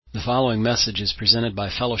The following message is presented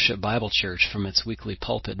by Fellowship Bible Church from its weekly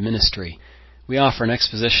pulpit ministry. We offer an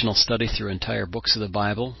expositional study through entire books of the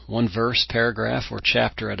Bible, one verse, paragraph, or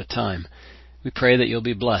chapter at a time. We pray that you'll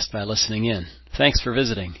be blessed by listening in. Thanks for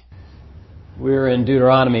visiting. We're in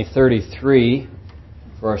Deuteronomy 33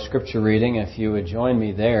 for our scripture reading, if you would join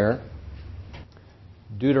me there.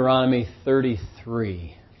 Deuteronomy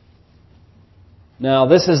 33. Now,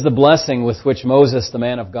 this is the blessing with which Moses, the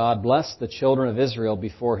man of God, blessed the children of Israel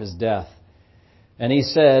before his death. And he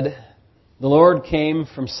said, "The Lord came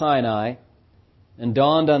from Sinai and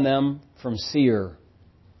dawned on them from Seir.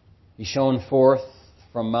 He shone forth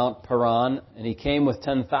from Mount Paran, and he came with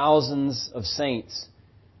 10,000s of saints.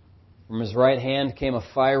 From his right hand came a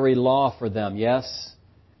fiery law for them. Yes,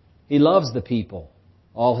 he loves the people.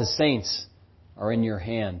 All his saints are in your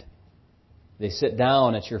hand. They sit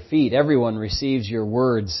down at your feet. Everyone receives your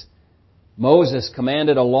words. Moses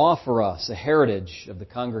commanded a law for us, a heritage of the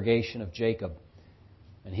congregation of Jacob.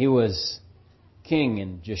 And he was king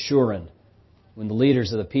in Jeshurun when the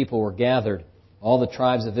leaders of the people were gathered, all the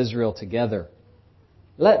tribes of Israel together.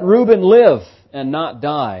 Let Reuben live and not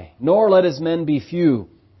die, nor let his men be few."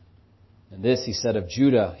 And this he said of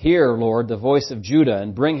Judah, "Hear, Lord, the voice of Judah,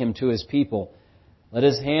 and bring him to his people. Let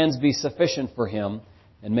his hands be sufficient for him,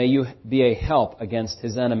 and may you be a help against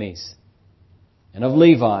his enemies." And of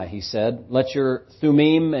Levi he said, "Let your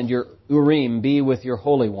Thummim and your Urim be with your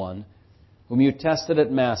Holy One, whom you tested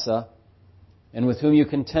at Massah, and with whom you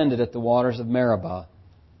contended at the waters of Meribah,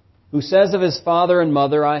 who says of his father and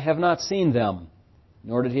mother, I have not seen them,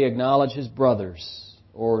 nor did he acknowledge his brothers,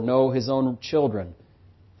 or know his own children,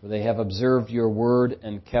 for they have observed your word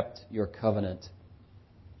and kept your covenant.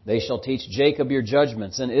 They shall teach Jacob your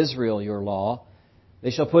judgments, and Israel your law. They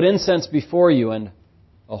shall put incense before you, and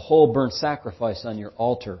a whole burnt sacrifice on your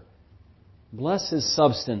altar. Bless his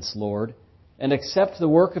substance, Lord, and accept the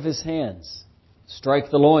work of his hands. Strike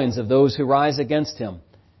the loins of those who rise against him,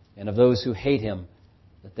 and of those who hate him,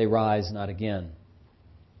 that they rise not again."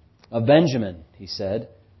 Of Benjamin he said,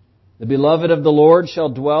 "The beloved of the Lord shall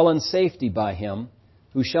dwell in safety by him,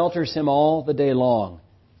 who shelters him all the day long,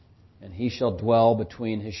 and he shall dwell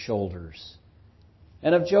between his shoulders."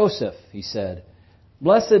 And of Joseph he said,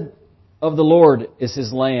 "Blessed of the Lord is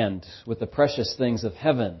his land, with the precious things of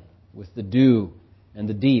heaven, with the dew and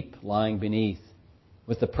the deep lying beneath,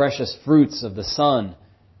 with the precious fruits of the sun,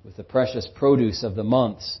 with the precious produce of the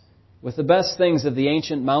months, with the best things of the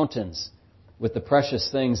ancient mountains, with the precious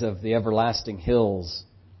things of the everlasting hills,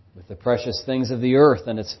 with the precious things of the earth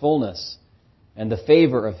and its fullness, and the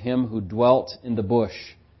favor of him who dwelt in the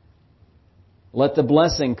bush. Let the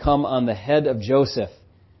blessing come on the head of Joseph,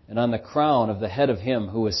 and on the crown of the head of him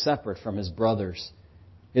who is separate from his brothers.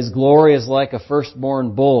 His glory is like a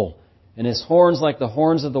firstborn bull, and his horns like the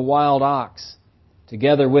horns of the wild ox.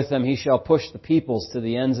 Together with them he shall push the peoples to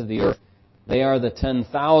the ends of the earth. They are the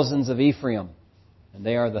 10,000s of Ephraim, and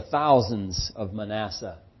they are the thousands of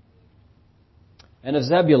Manasseh." And of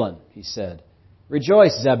Zebulun he said,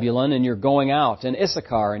 "Rejoice, Zebulun, in your going out, and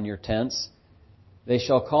Issachar in your tents. They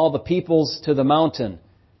shall call the peoples to the mountain.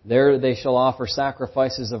 There they shall offer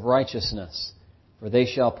sacrifices of righteousness, for they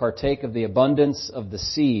shall partake of the abundance of the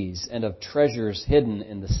seas and of treasures hidden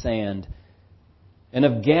in the sand." And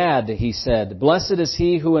of Gad he said, "Blessed is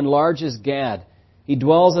he who enlarges Gad. He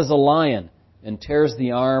dwells as a lion and tears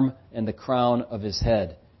the arm and the crown of his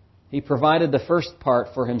head. He provided the first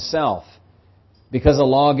part for himself, because a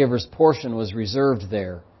lawgiver's portion was reserved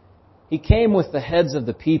there. He came with the heads of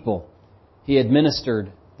the people. He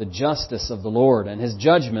administered the justice of the Lord and his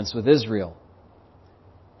judgments with Israel."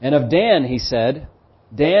 And of Dan he said,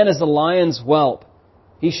 "Dan is a lion's whelp.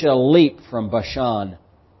 He shall leap from Bashan."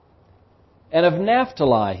 And of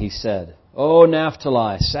Naphtali he said, "O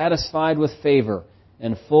Naphtali, satisfied with favor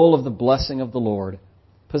and full of the blessing of the Lord,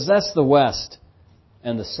 possess the west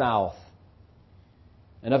and the south."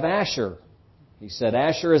 And of Asher he said,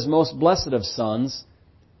 "Asher is most blessed of sons.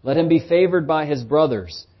 Let him be favored by his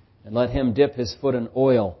brothers, and let him dip his foot in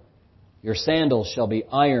oil. Your sandals shall be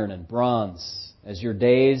iron and bronze. As your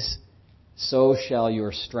days, so shall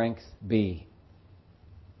your strength be.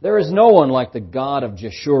 There is no one like the God of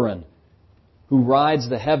Jeshurun, who rides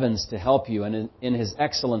the heavens to help you, and in his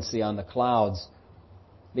excellency on the clouds.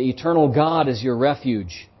 The eternal God is your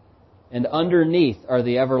refuge, and underneath are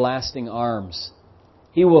the everlasting arms.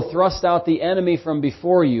 He will thrust out the enemy from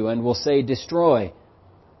before you, and will say, 'Destroy.'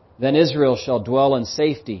 Then Israel shall dwell in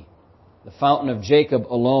safety, the fountain of Jacob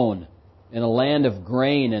alone, in a land of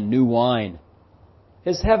grain and new wine.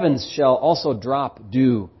 His heavens shall also drop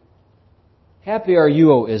dew. Happy are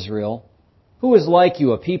you, O Israel. Who is like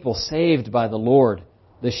you, a people saved by the Lord?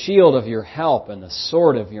 the shield of your help and the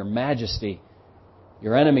sword of your majesty.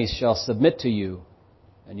 Your enemies shall submit to you,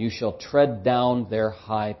 and you shall tread down their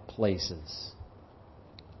high places.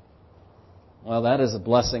 Well, that is a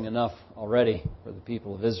blessing enough already for the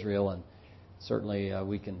people of Israel, and certainly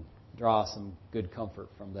we can draw some good comfort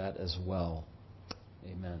from that as well.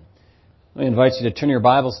 Amen. Let me invite you to turn your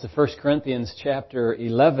Bibles to 1 Corinthians chapter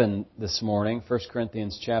 11 this morning. 1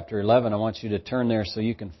 Corinthians chapter 11. I want you to turn there so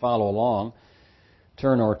you can follow along.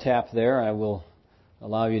 Turn or tap there. I will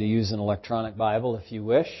allow you to use an electronic Bible if you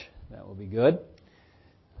wish. That will be good.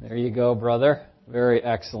 There you go, brother. Very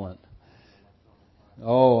excellent.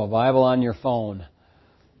 Oh, a Bible on your phone.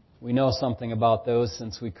 We know something about those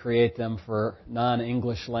since we create them for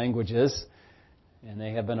non-English languages, and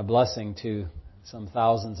they have been a blessing to some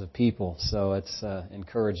thousands of people, so it's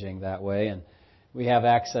encouraging that way. And we have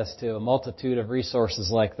access to a multitude of resources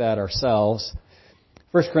like that ourselves.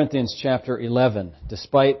 1 Corinthians chapter 11.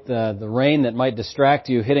 Despite the rain that might distract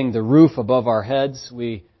you hitting the roof above our heads,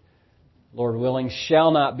 we, Lord willing,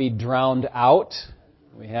 shall not be drowned out.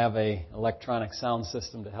 We have a electronic sound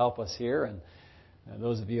system to help us here, and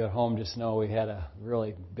those of you at home just know we had a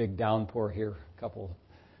really big downpour here a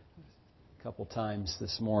couple times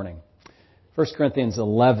this morning. 1 Corinthians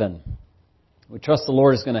 11. We trust the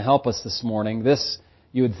Lord is going to help us this morning. This,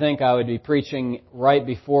 you would think I would be preaching right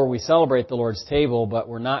before we celebrate the Lord's table, but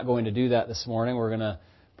we're not going to do that this morning. We're going to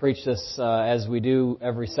preach this as we do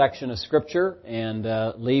every section of Scripture and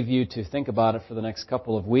leave you to think about it for the next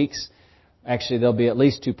couple of weeks. Actually, there'll be at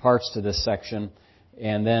least 2 parts to this section,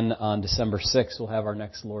 and then on December 6th we'll have our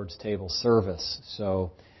next Lord's table service.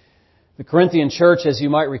 So, the Corinthian church, as you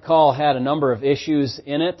might recall, had a number of issues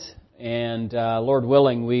in it, and Lord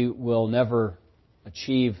willing, we will never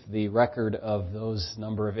achieve the record of those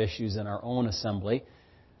number of issues in our own assembly.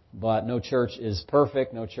 But no church is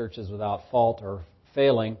perfect, no church is without fault or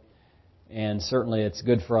failing, and certainly it's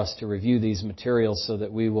good for us to review these materials so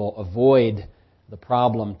that we will avoid the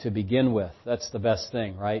problem to begin with. That's the best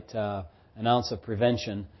thing, right? An ounce of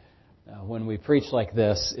prevention when we preach like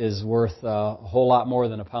this is worth a whole lot more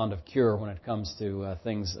than a pound of cure when it comes to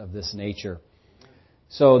things of this nature.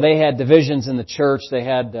 So they had divisions in the church, they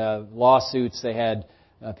had lawsuits, they had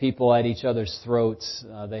people at each other's throats,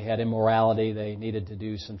 they had immorality, they needed to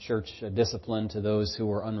do some church discipline to those who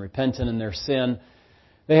were unrepentant in their sin.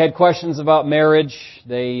 They had questions about marriage,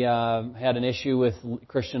 they had an issue with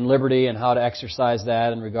Christian liberty and how to exercise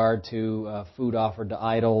that in regard to food offered to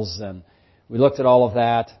idols, and we looked at all of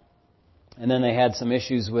that. And then they had some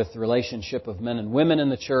issues with the relationship of men and women in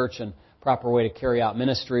the church and proper way to carry out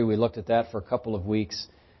ministry. We looked at that for a couple of weeks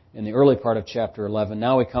in the early part of chapter 11.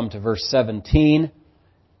 Now we come to verse 17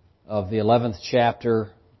 of the 11th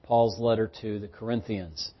chapter, Paul's letter to the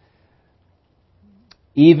Corinthians.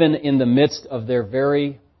 Even in the midst of their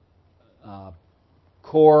very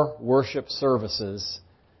core worship services,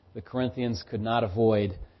 the Corinthians could not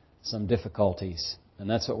avoid some difficulties. And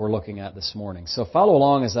that's what we're looking at this morning. So follow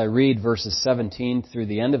along as I read verses 17 through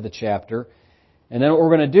the end of the chapter. And then what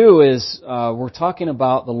we're going to do is we're talking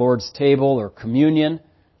about the Lord's table or communion.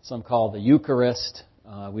 Some call it the Eucharist.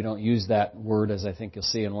 We don't use that word, as I think you'll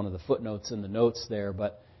see in one of the footnotes in the notes there.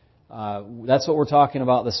 But that's what we're talking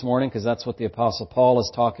about this morning, because that's what the Apostle Paul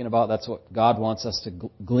is talking about. That's what God wants us to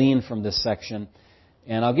glean from this section.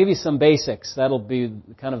 And I'll give you some basics. That'll be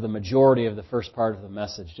kind of the majority of the first part of the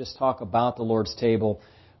message. Just talk about the Lord's table,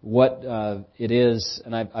 what it is.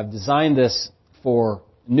 And I've designed this for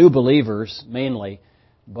new believers mainly,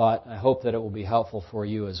 but I hope that it will be helpful for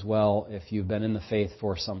you as well if you've been in the faith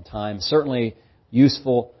for some time. Certainly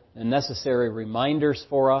useful and necessary reminders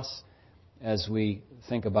for us as we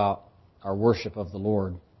think about our worship of the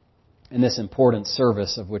Lord in this important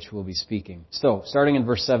service of which we'll be speaking. So, starting in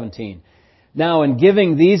verse 17. Now, in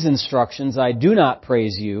giving these instructions, I do not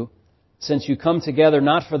praise you, since you come together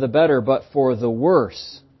not for the better, but for the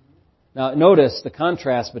worse. Now, notice the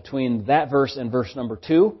contrast between that verse and verse number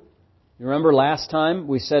 2. You remember last time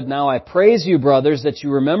we said, Now I praise you, brothers, that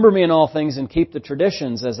you remember me in all things and keep the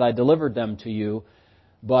traditions as I delivered them to you.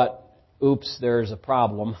 But, oops, there's a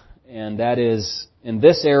problem. And that is, in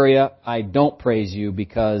this area, I don't praise you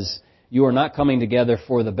because you are not coming together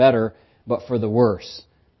for the better, but for the worse.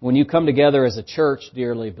 When you come together as a church,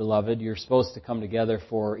 dearly beloved, you're supposed to come together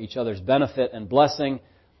for each other's benefit and blessing,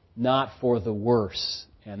 not for the worse.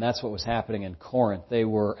 And that's what was happening in Corinth. They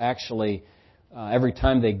were actually, every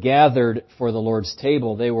time they gathered for the Lord's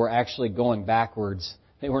table, they were actually going backwards.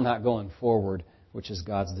 They were not going forward, which is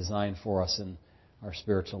God's design for us in our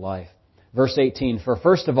spiritual life. Verse 18, For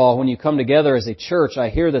first of all, when you come together as a church, I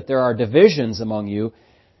hear that there are divisions among you,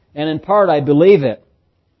 and in part I believe it.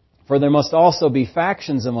 For there must also be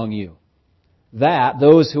factions among you, that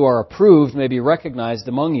those who are approved may be recognized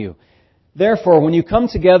among you. Therefore, when you come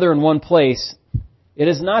together in one place, it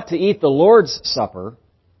is not to eat the Lord's Supper,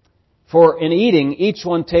 for in eating each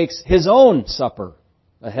one takes his own supper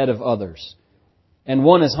ahead of others. And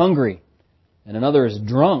one is hungry, and another is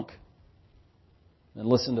drunk. And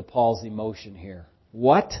listen to Paul's emotion here.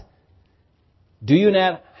 What? Do you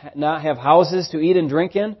not have houses to eat and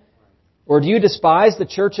drink in? Or do you despise the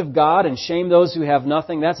church of God and shame those who have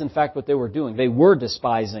nothing? That's in fact what they were doing. They were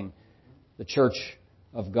despising the church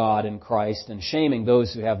of God in Christ and shaming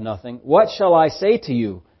those who have nothing. What shall I say to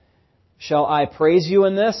you? Shall I praise you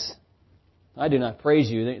in this? I do not praise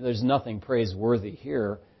you. There's nothing praiseworthy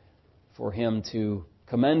here for him to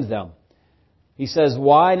commend them. He says,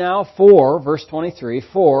 why now? For, verse 23,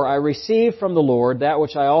 for I received from the Lord that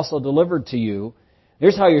which I also delivered to you.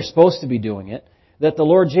 Here's how you're supposed to be doing it. That the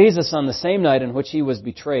Lord Jesus, on the same night in which He was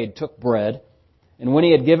betrayed, took bread, and when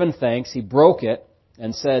He had given thanks, He broke it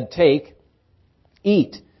and said, take,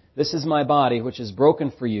 eat. This is my body, which is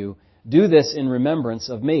broken for you. Do this in remembrance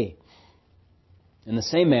of me. In the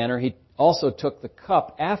same manner, He also took the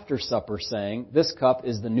cup after supper, saying, this cup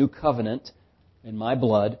is the new covenant in my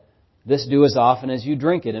blood. This do as often as you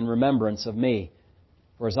drink it in remembrance of me.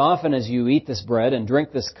 For as often as you eat this bread and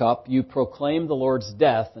drink this cup, you proclaim the Lord's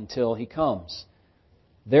death until He comes.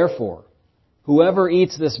 Therefore, whoever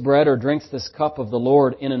eats this bread or drinks this cup of the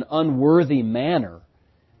Lord in an unworthy manner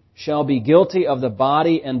shall be guilty of the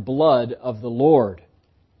body and blood of the Lord.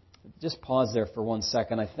 Just pause there for 1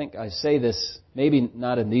 second. I think I say this, maybe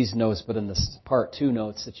not in these notes, but in the part 2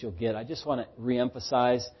 notes that you'll get. I just want to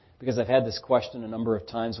reemphasize, because I've had this question a number of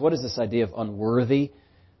times, what is this idea of unworthy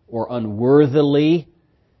or unworthily?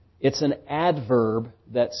 It's an adverb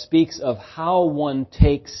that speaks of how one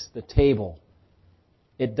takes the table.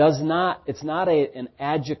 It's not an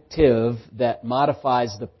adjective that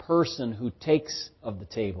modifies the person who takes of the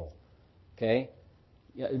table. Okay?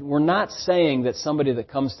 We're not saying that somebody that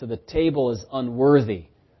comes to the table is unworthy.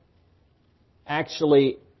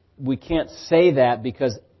 Actually, we can't say that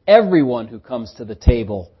because everyone who comes to the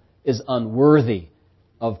table is unworthy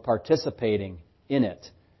of participating in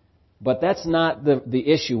it. But that's not the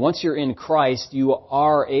issue. Once you're in Christ, you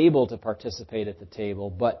are able to participate at the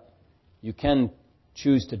table, but you can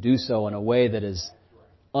choose to do so in a way that is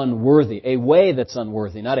unworthy. A way that's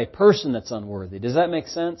unworthy, not a person that's unworthy. Does that make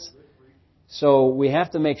sense? So we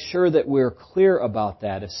have to make sure that we're clear about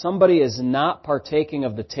that. If somebody is not partaking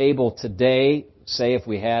of the table today, say if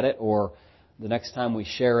we had it, or the next time we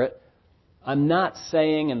share it, I'm not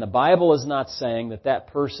saying, and the Bible is not saying, that that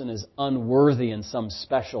person is unworthy in some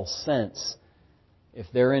special sense. If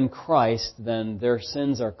they're in Christ, then their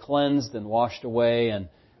sins are cleansed and washed away, and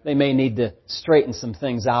they may need to straighten some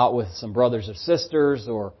things out with some brothers or sisters,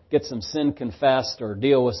 or get some sin confessed, or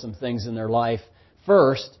deal with some things in their life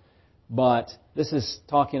first. But this is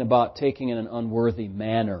talking about taking in an unworthy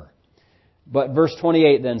manner. But verse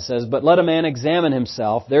 28 then says, but let a man examine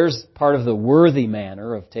himself. There's part of the worthy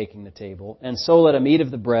manner of taking the table. And so let him eat of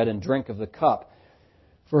the bread and drink of the cup.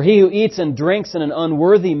 For he who eats and drinks in an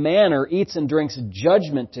unworthy manner eats and drinks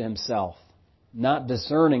judgment to himself, not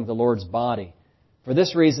discerning the Lord's body. For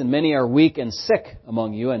this reason, many are weak and sick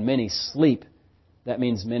among you, and many sleep. That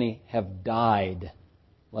means many have died.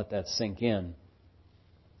 Let that sink in.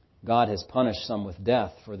 God has punished some with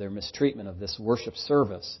death for their mistreatment of this worship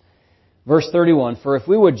service. Verse 31, for if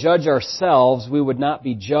we would judge ourselves, we would not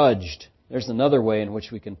be judged. There's another way in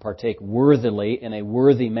which we can partake worthily, in a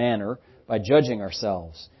worthy manner, by judging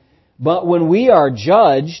ourselves. But when we are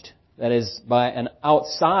judged, that is, by an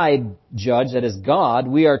outside judge, that is God,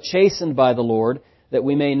 we are chastened by the Lord, that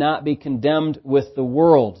we may not be condemned with the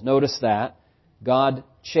world. Notice that. God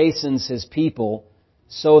chastens His people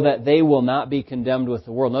so that they will not be condemned with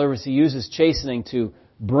the world. In other words, He uses chastening to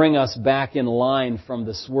bring us back in line from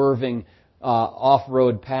the swerving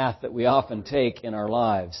off-road path that we often take in our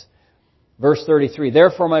lives. Verse 33,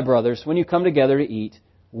 therefore, my brothers, when you come together to eat,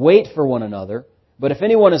 wait for one another. But if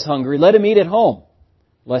anyone is hungry, let him eat at home,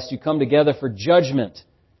 lest you come together for judgment.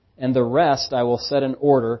 And the rest I will set in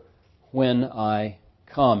order when I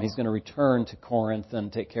come. He's going to return to Corinth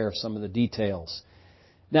and take care of some of the details.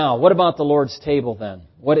 Now, what about the Lord's table then?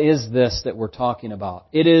 What is this that we're talking about?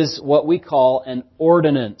 It is what we call an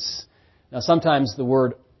ordinance. Now, sometimes the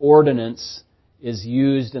word ordinance is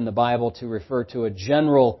used in the Bible to refer to a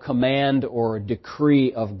general command or a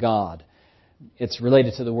decree of God. It's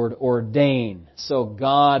related to the word ordain. So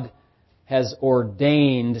God has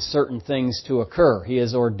ordained certain things to occur. He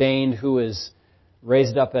has ordained who is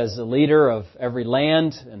raised up as the leader of every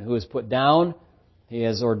land and who is put down. He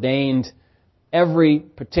has ordained every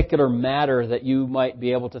particular matter that you might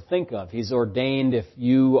be able to think of. He's ordained if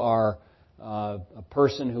you are a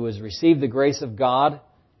person who has received the grace of God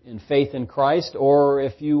in faith in Christ, or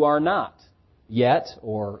if you are not yet,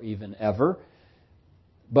 or even ever.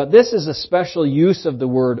 But this is a special use of the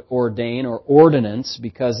word ordain or ordinance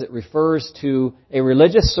because it refers to a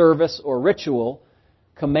religious service or ritual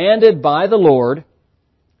commanded by the Lord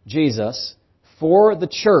Jesus for the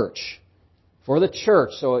church. For the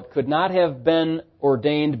church. So it could not have been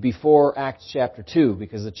ordained before Acts chapter 2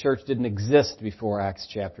 because the church didn't exist before Acts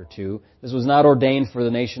chapter 2. This was not ordained for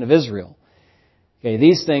the nation of Israel. Okay,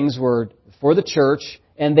 these things were for the church,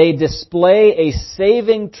 and they display a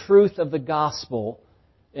saving truth of the gospel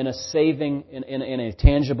in a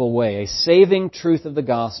tangible way. A saving truth of the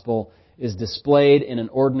gospel is displayed in an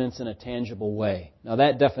ordinance in a tangible way. Now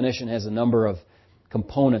that definition has a number of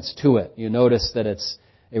components to it. You notice that it's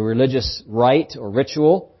a religious rite or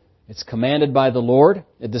ritual. It's commanded by the Lord.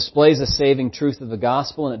 It displays a saving truth of the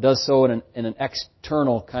gospel, and it does so in an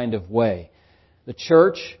external kind of way. The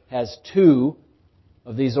church has 2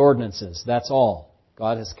 of these ordinances. That's all.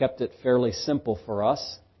 God has kept it fairly simple for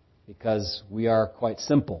us because we are quite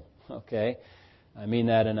simple. Okay? I mean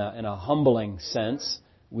that in a humbling sense.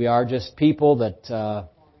 We are just people that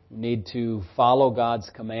need to follow God's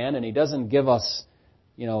command, and He doesn't give us,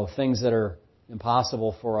 things that are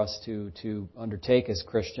impossible for us to undertake as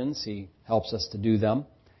Christians. He helps us to do them.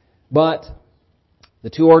 But the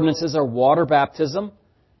 2 ordinances are water baptism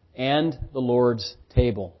and the Lord's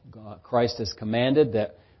table. Christ has commanded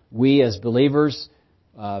that we as believers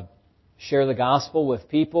share the gospel with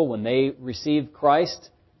people. When they receive Christ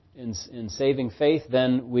in saving faith,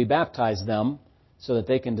 then we baptize them so that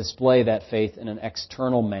they can display that faith in an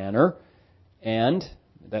external manner. And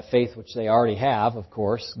that faith which they already have, of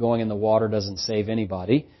course. Going in the water doesn't save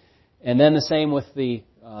anybody. And then the same with the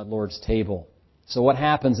Lord's table. So what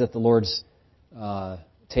happens at the Lord's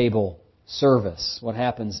table service? What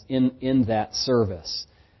happens in that service?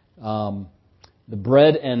 The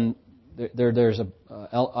bread and there's an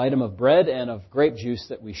item of bread and of grape juice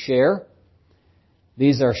that we share.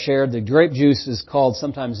 These are shared. The grape juice is called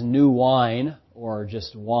sometimes new wine or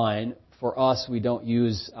just wine. For us, we don't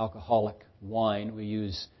use alcoholic wine. We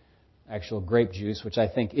use actual grape juice, which I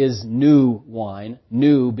think is new wine.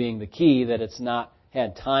 New being the key, that it's not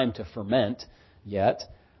had time to ferment yet.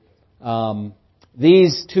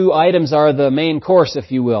 These 2 items are the main course,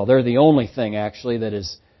 if you will. They're the only thing, actually, that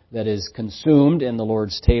is consumed in the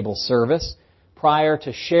Lord's table service. Prior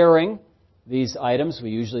to sharing these items, we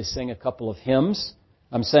usually sing a couple of hymns.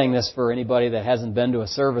 I'm saying this for anybody that hasn't been to a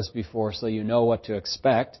service before, so you know what to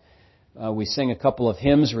expect. We sing a couple of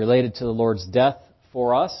hymns related to the Lord's death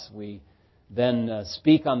for us. We then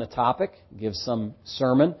speak on the topic, give some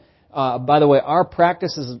sermon. By the way, our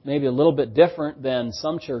practice is maybe a little bit different than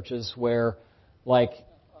some churches where, like,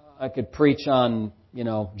 I could preach on,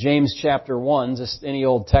 James chapter 1, just any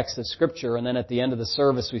old text of Scripture, and then at the end of the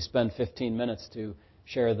service we spend 15 minutes to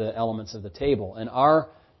share the elements of the table. And our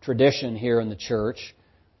tradition here in the church,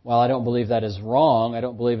 while I don't believe that is wrong, I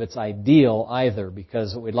don't believe it's ideal either,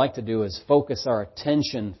 because what we'd like to do is focus our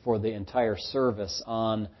attention for the entire service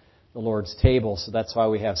on the Lord's table. So that's why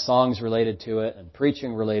we have songs related to it and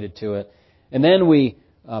preaching related to it. And then we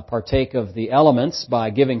partake of the elements by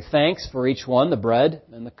giving thanks for each one, the bread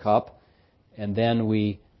and the cup, and then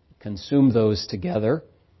we consume those together.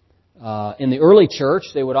 In the early church,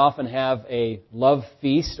 they would often have a love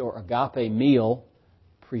feast or agape meal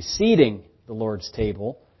preceding the Lord's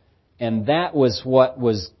table. And that was what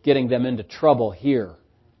was getting them into trouble here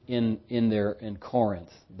in Corinth.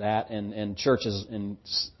 That and churches in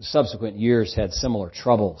subsequent years had similar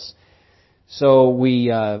troubles. So we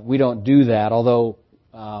don't do that. Although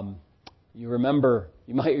you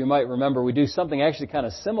might remember we do something actually kind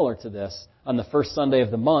of similar to this on the first Sunday of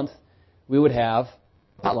the month. We would have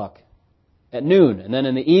potluck at noon, and then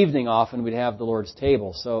in the evening often we'd have the Lord's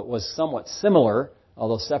table. So it was somewhat similar,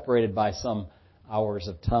 although separated by some hours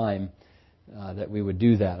of time that we would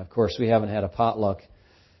do that. Of course, we haven't had a potluck,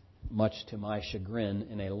 much to my chagrin,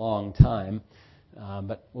 in a long time,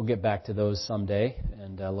 but we'll get back to those someday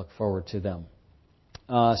and look forward to them.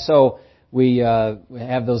 So we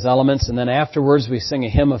have those elements, and then afterwards we sing a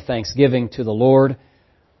hymn of thanksgiving to the Lord,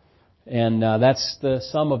 and that's the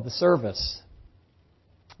sum of the service.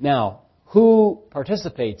 Now, who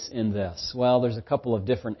participates in this? Well, there's a couple of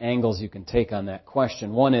different angles you can take on that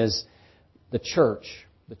question. One is the church.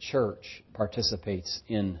 The church participates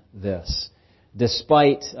in this.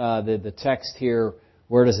 Despite the text here,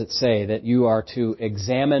 where does it say that you are to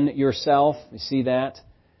examine yourself? You see that?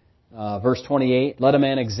 Verse 28, let a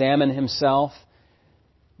man examine himself.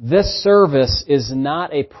 this service is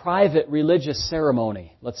not a private religious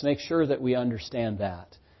ceremony. Let's make sure that we understand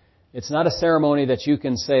that. It's not a ceremony that you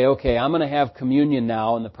can say, okay, I'm going to have communion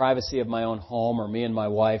now in the privacy of my own home, or me and my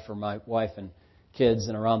wife, or my wife and kids,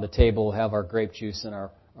 and around the table we'll have our grape juice and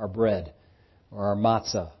our bread, or our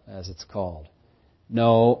matzah, as it's called.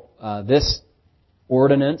 No, this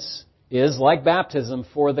ordinance is like baptism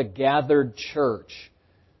for the gathered church.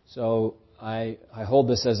 So I hold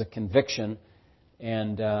this as a conviction,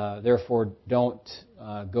 and therefore don't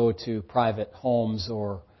go to private homes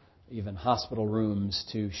or even hospital rooms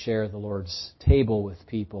to share the Lord's table with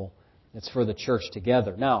people. It's for the church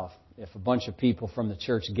together. Now, if a bunch of people from the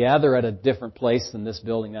church gather at a different place than this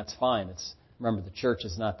building, that's fine. Remember, the church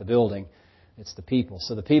is not the building, it's the people.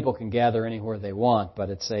 So the people can gather anywhere they want, but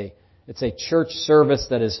it's a church service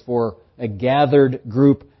that is for a gathered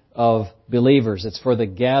group of believers. It's for the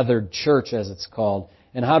gathered church, as it's called.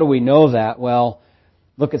 And how do we know that? Well,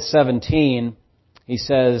 look at 17. He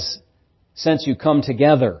says, since you come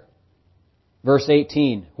together. Verse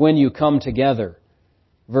 18, when you come together.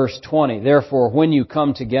 Verse 20, therefore, when you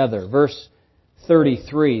come together. Verse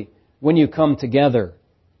 33, when you come together.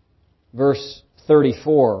 Verse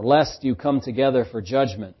 34, lest you come together for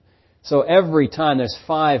judgment. So every time, there's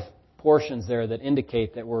 5 portions there that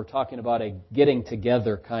indicate that we're talking about a getting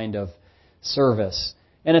together kind of service.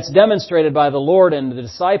 And it's demonstrated by the Lord and the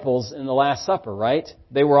disciples in the Last Supper, right?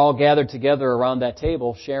 They were all gathered together around that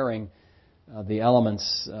table sharing the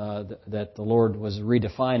elements that the Lord was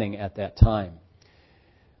redefining at that time.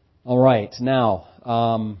 All right,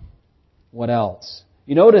 now, what else?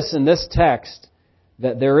 You notice in this text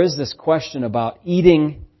that there is this question about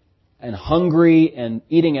eating and hungry and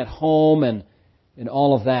eating at home and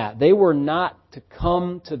all of that. They were not to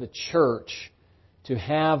come to the church to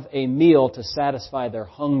have a meal to satisfy their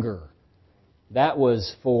hunger. That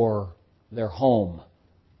was for their home.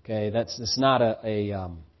 Okay, it's not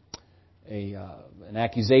an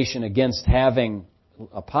accusation against having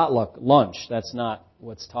a potluck lunch. That's not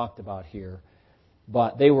what's talked about here.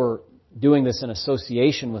 But they were doing this in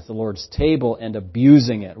association with the Lord's table and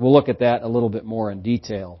abusing it. We'll look at that a little bit more in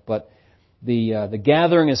detail. But the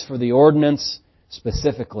gathering is for the ordinance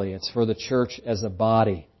specifically. It's for the church as a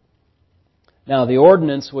body. Now, the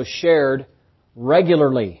ordinance was shared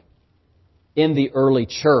regularly in the early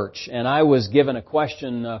church. And I was given a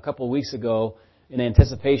question a couple of weeks ago in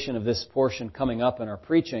anticipation of this portion coming up in our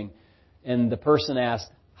preaching. And the person asked,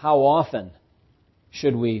 how often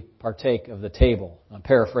should we partake of the table? I'm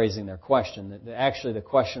paraphrasing their question. Actually, the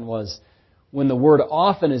question was, when the word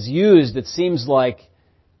often is used, it seems like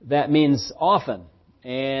that means often.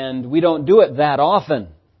 And we don't do it that often,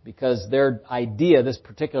 because their idea, this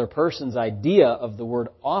particular person's idea of the word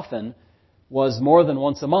often, was more than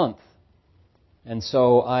once a month. And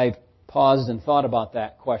so I paused and thought about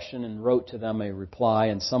that question and wrote to them a reply,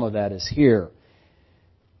 and some of that is here.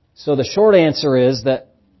 So the short answer is that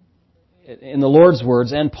in the Lord's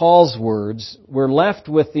words and Paul's words, we're left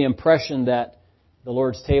with the impression that the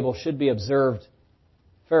Lord's table should be observed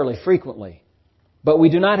fairly frequently. But we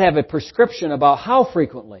do not have a prescription about how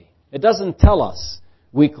frequently. It doesn't tell us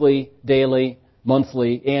weekly, daily,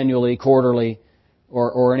 monthly, annually, quarterly,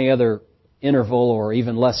 or any other interval or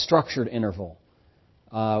even less structured interval.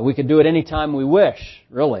 We could do it any time we wish,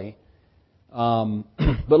 really.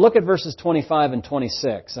 But look at verses 25 and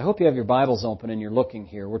 26. I hope you have your Bibles open and you're looking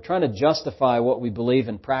here. We're trying to justify what we believe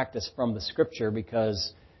and practice from the Scripture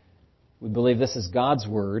because we believe this is God's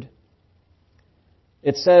Word.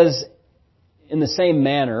 It says, in the same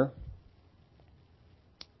manner,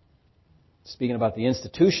 speaking about the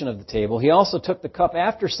institution of the table, he also took the cup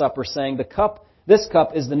after supper, saying, this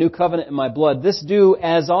cup is the new covenant in my blood. This do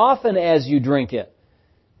as often as you drink it.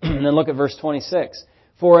 And then look at verse 26.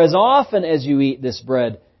 For as often as you eat this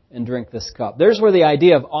bread and drink this cup. There's where the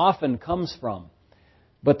idea of often comes from.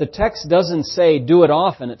 But the text doesn't say do it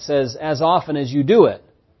often. It says as often as you do it.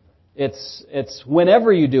 It's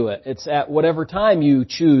whenever you do it. It's at whatever time you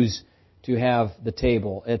choose to have the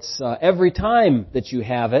table. It's every time that you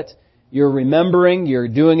have it, you're remembering, you're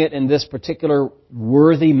doing it in this particular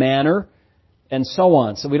worthy manner, and so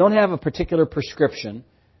on. So we don't have a particular prescription.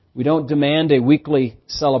 We don't demand a weekly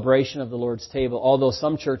celebration of the Lord's table, although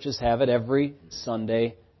some churches have it every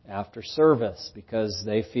Sunday after service because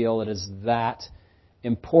they feel it is that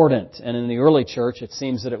important. And in the early church, it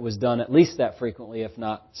seems that it was done at least that frequently, if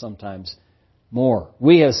not sometimes more.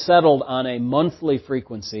 We have settled on a monthly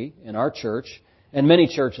frequency in our church, and many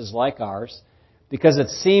churches like ours, because it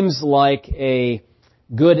seems like a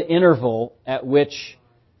good interval at which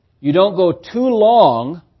you don't go too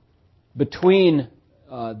long between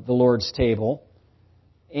the Lord's table,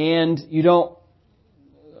 and you don't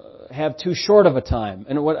have too short of a time.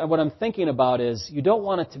 And what I'm thinking about is you don't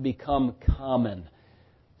want it to become common.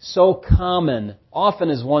 So common, often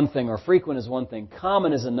is one thing, or frequent is one thing.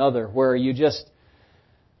 Common is another, where you just,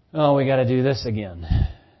 oh, we got to do this again.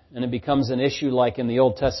 And it becomes an issue like in the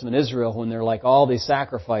Old Testament Israel, when they're like all these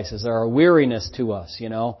sacrifices. There are weariness to us,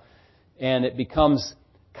 And it becomes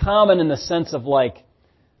common in the sense of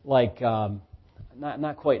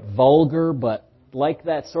not quite vulgar, but like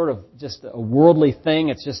that sort of just a worldly thing.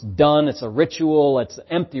 It's just done. It's a ritual. It's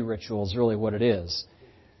empty ritual is really what it is.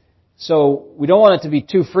 So we don't want it to be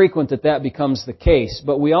too frequent that becomes the case.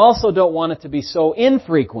 But we also don't want it to be so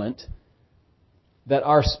infrequent that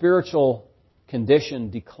our spiritual condition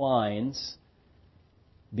declines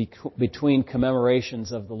between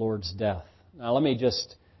commemorations of the Lord's death. Now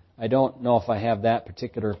I don't know if I have that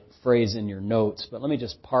particular phrase in your notes, but let me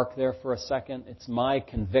just park there for a second. It's my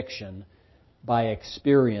conviction by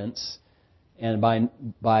experience and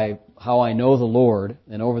by how I know the Lord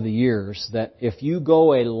and over the years that if you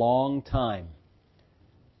go a long time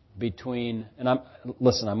between, and I'm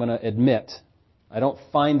going to admit, I don't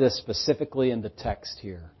find this specifically in the text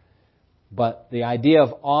here, but the idea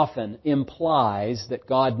of often implies that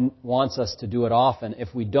God wants us to do it often.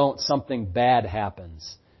 If we don't, something bad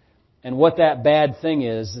happens. And what that bad thing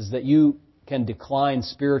is that you can decline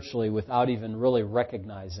spiritually without even really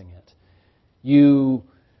recognizing it. You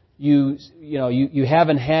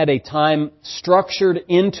haven't had a time structured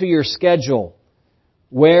into your schedule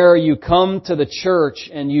where you come to the church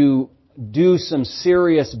and you do some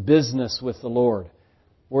serious business with the Lord,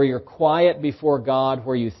 where you're quiet before God,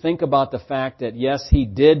 where you think about the fact that, yes, He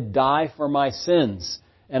did die for my sins,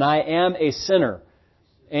 and I am a sinner.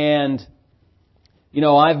 And,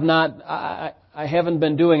 I haven't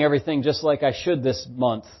been doing everything just like I should this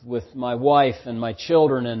month with my wife and my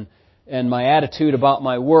children and my attitude about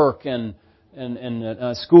my work and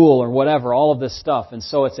school or whatever, all of this stuff. And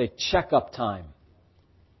so it's a checkup time.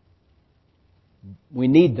 We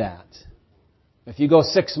need that. If you go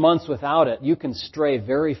 6 months without it, you can stray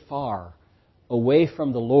very far away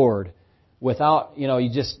from the Lord without,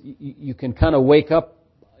 you can kind of wake up,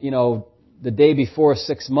 the day before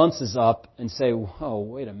 6 months is up and say, whoa,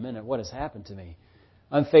 wait a minute, what has happened to me?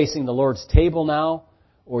 I'm facing the Lord's table now.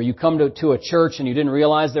 Or you come to a church and you didn't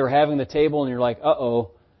realize they were having the table and you're like,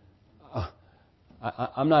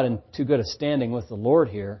 I'm not in too good a standing with the Lord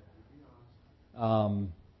here.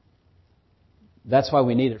 That's why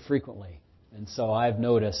we need it frequently. And so I've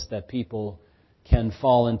noticed that people can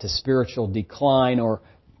fall into spiritual decline, or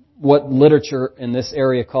what literature in this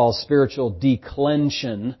area calls spiritual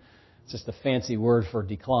declension. It's just a fancy word for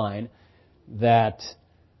decline, that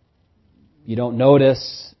you don't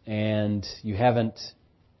notice and you haven't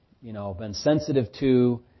been sensitive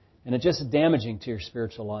to, and it's just damaging to your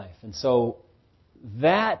spiritual life. And so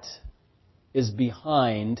that is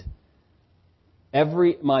behind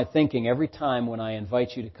my thinking every time when I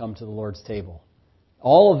invite you to come to the Lord's table.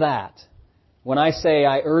 All of that, when I say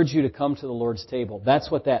I urge you to come to the Lord's table,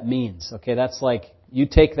 that's what that means. Okay, that's like, you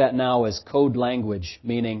take that now as code language,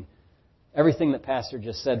 meaning everything that Pastor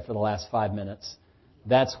just said for the last 5 minutes,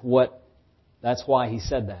 that's why he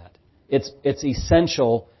said that. It's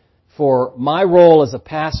essential for my role as a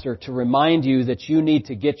pastor to remind you that you need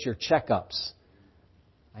to get your checkups.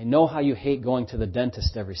 I know how you hate going to the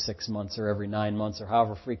dentist every 6 months or every 9 months or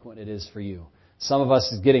however frequent it is for you. Some of us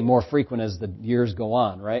is getting more frequent as the years go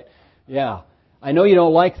on, right? Yeah. I know you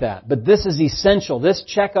don't like that, but this is essential. This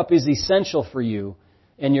checkup is essential for you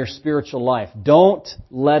in your spiritual life. Don't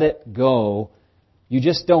let it go. You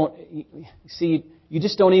just don't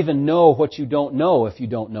even know what you don't know if you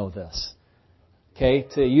don't know this. Okay,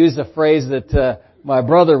 to use a phrase that my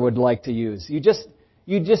brother would like to use.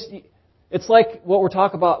 It's like what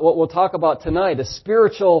we'll talk about tonight, a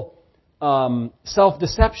spiritual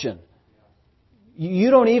self-deception.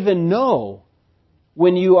 You don't even know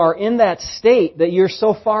when you are in that state that you're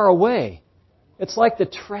so far away. It's like the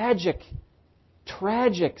tragic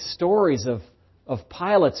stories of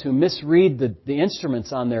pilots who misread the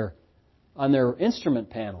instruments on their instrument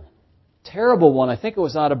panel. Terrible one. I think it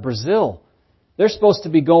was out of Brazil. They're supposed to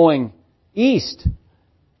be going east,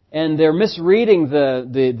 and they're misreading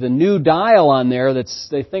the new dial on there.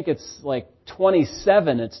 They think it's like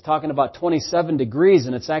 27. It's talking about 27 degrees,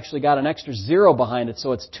 and it's actually got an extra zero behind it,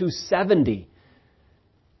 so it's 270.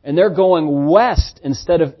 And they're going west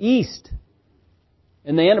instead of east.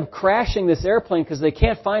 And they end up crashing this airplane because they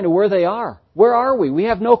can't find where they are. Where are we? We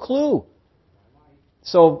have no clue.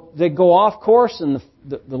 So they go off course, and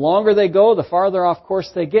the longer they go, the farther off course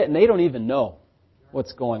they get, and they don't even know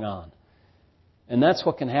what's going on. And that's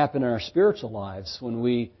what can happen in our spiritual lives when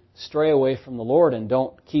we stray away from the Lord and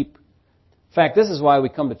don't keep In fact, this is why we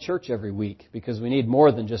come to church every week, because we need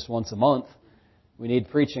more than just once a month. We need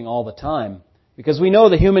preaching all the time, because we know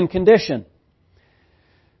the human condition.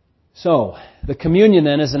 So, the communion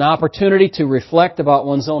then is an opportunity to reflect about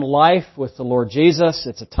one's own life with the Lord Jesus.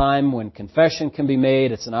 It's a time when confession can be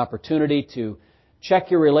made. It's an opportunity to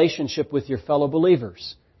check your relationship with your fellow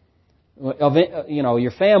believers,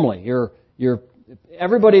 your family, your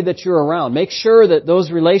everybody that you're around. Make sure that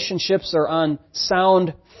those relationships are on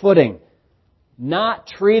sound footing. Not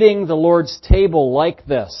treating the Lord's table like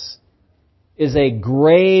this is a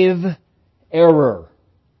grave error.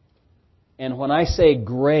 And when I say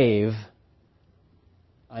grave,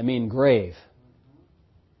 I mean grave.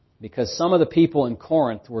 Because some of the people in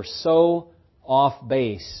Corinth were so off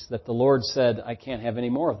base that the Lord said, I can't have any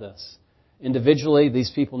more of this. Individually, these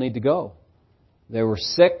people need to go. They were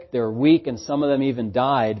sick, they were weak, and some of them even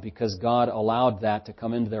died because God allowed that to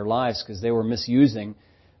come into their lives because they were misusing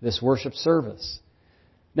this worship service.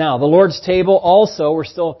 Now, the Lord's table also, we're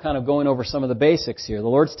still kind of going over some of the basics here. The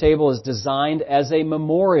Lord's table is designed as a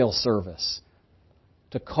memorial service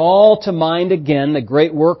to call to mind again the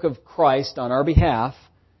great work of Christ on our behalf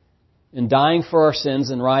in dying for our sins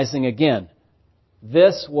and rising again.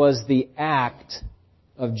 This was the act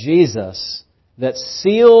of Jesus that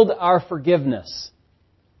sealed our forgiveness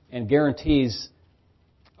and guarantees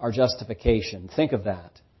our justification. Think of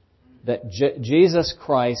that. That Jesus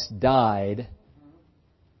Christ died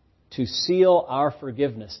to seal our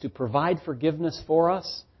forgiveness, to provide forgiveness for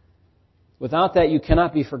us. Without that, you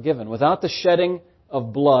cannot be forgiven. Without the shedding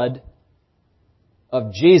of blood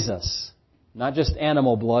of Jesus, not just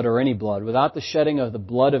animal blood or any blood, without the shedding of the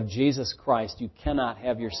blood of Jesus Christ, you cannot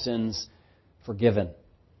have your sins forgiven.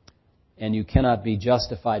 And you cannot be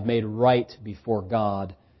justified, made right before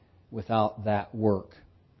God without that work.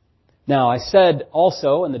 Now, I said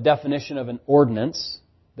also in the definition of an ordinance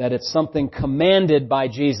that it's something commanded by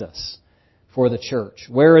Jesus for the church.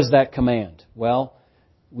 Where is that command? Well,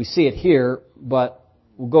 we see it here, but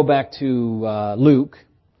we'll go back to Luke,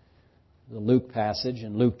 the Luke passage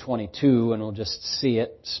in Luke 22, and we'll just see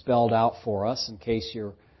it spelled out for us in case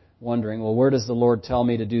you're wondering, well, where does the Lord tell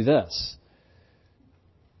me to do this?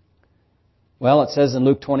 Well, it says in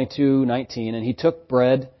Luke 22:19, and he took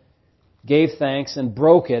bread, gave thanks, and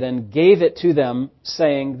broke it, and gave it to them,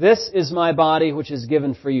 saying, this is my body which is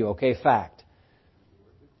given for you. Okay, fact.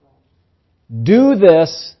 Do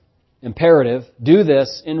this, imperative, do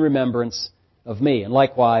this in remembrance of me. And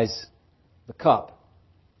likewise, the cup.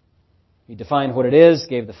 He defined what it is,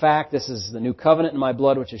 gave the fact, this is the new covenant in my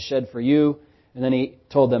blood which is shed for you, and then he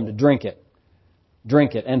told them to drink it.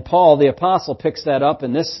 Drink it. And Paul, the apostle, picks that up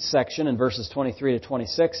in this section in verses 23 to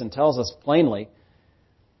 26 and tells us plainly,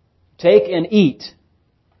 take and eat.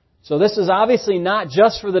 So this is obviously not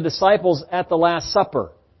just for the disciples at the Last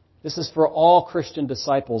Supper. This is for all Christian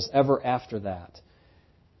disciples ever after that.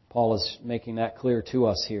 Paul is making that clear to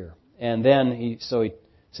us here. And then he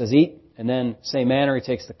says eat, and then same manner he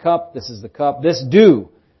takes the cup. This is the cup. This do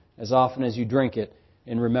as often as you drink it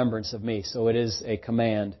in remembrance of me. So it is a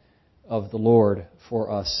command of the Lord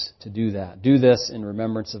for us to do that. Do this in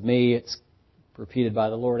remembrance of me. It's repeated by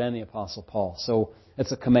the Lord and the Apostle Paul. So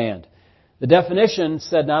it's a command. The definition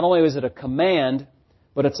said not only is it a command,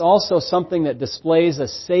 but it's also something that displays a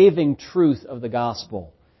saving truth of the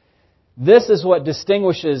gospel. This is what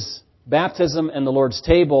distinguishes baptism and the Lord's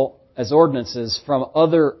table as ordinances from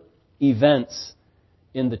other events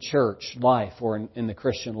in the church life or in the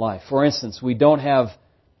Christian life. For instance, we don't have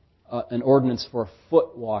an ordinance for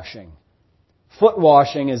foot washing. Foot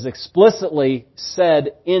washing is explicitly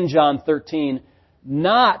said in John 13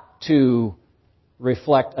 not to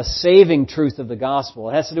reflect a saving truth of the gospel.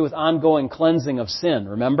 It has to do with ongoing cleansing of sin,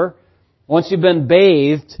 remember? Once you've been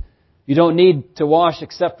bathed, you don't need to wash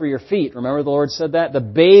except for your feet. Remember the Lord said that? The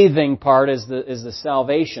bathing part is the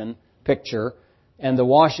salvation picture, and the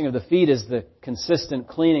washing of the feet is the consistent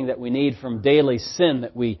cleaning that we need from daily sin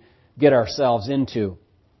that we get ourselves into.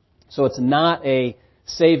 So it's not a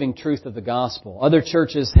saving truth of the gospel. Other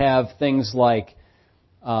churches have things like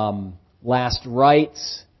last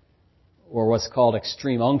rites, or what's called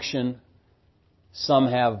extreme unction. Some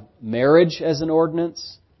have marriage as an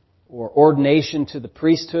ordinance, or ordination to the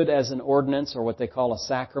priesthood as an ordinance, or what they call a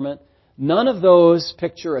sacrament. None of those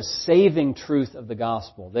picture a saving truth of the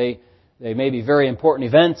gospel. They may be very important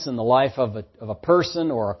events in the life of a person,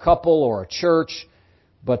 or a couple, or a church,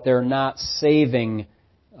 but they're not saving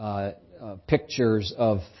pictures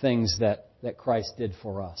of things that Christ did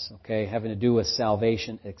for us, okay, having to do with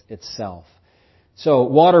salvation itself. So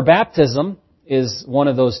water baptism is one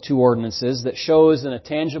of those two ordinances that shows in a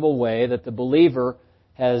tangible way that the believer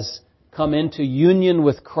has come into union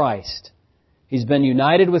with Christ. He's been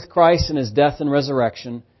united with Christ in His death and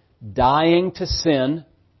resurrection, dying to sin,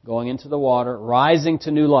 going into the water, rising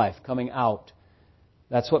to new life, coming out.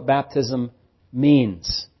 That's what baptism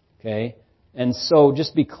means. Okay? And so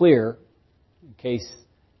just be clear, in case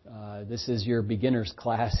this is your beginner's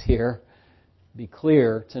class here, be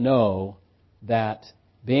clear to know that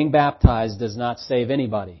being baptized does not save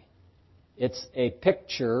anybody. It's a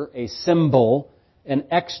picture, a symbol, an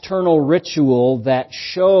external ritual that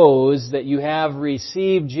shows that you have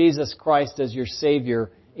received Jesus Christ as your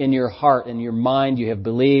Savior in your heart, in your mind. You have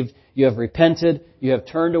believed, you have repented, you have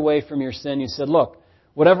turned away from your sin. You said, look,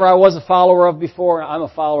 whatever I was a follower of before, I'm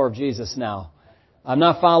a follower of Jesus now. I'm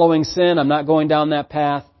not following sin. I'm not going down that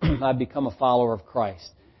path. I've become a follower of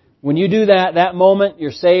Christ. When you do that, that moment,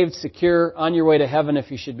 you're saved, secure, on your way to heaven.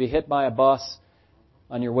 If you should be hit by a bus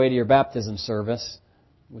on your way to your baptism service,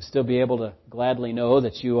 we'll still be able to gladly know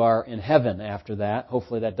that you are in heaven after that.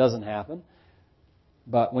 Hopefully that doesn't happen.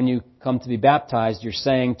 But when you come to be baptized, you're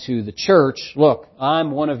saying to the church, look,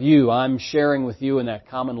 I'm one of you. I'm sharing with you in that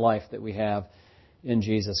common life that we have in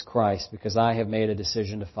Jesus Christ because I have made a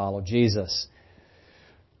decision to follow Jesus.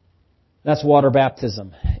 That's water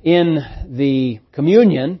baptism. In the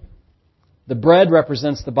communion, the bread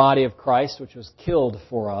represents the body of Christ, which was killed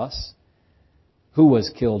for us. Who was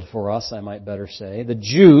killed for us, I might better say. The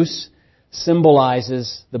juice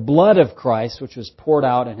symbolizes the blood of Christ, which was poured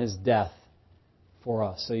out in His death for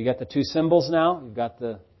us. So you got the two symbols now. You've got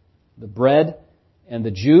the bread and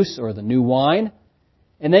the juice, or the new wine.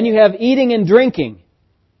 And then you have eating and drinking.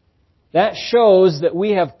 That shows that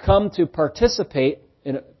we have come to participate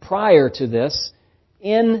prior to this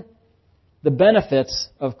in the benefits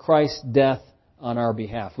of Christ's death on our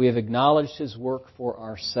behalf. We have acknowledged His work for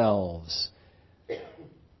ourselves.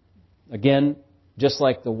 Again, just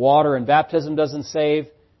like the water in baptism doesn't save,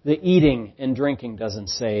 the eating and drinking doesn't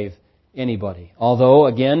save anybody. Although,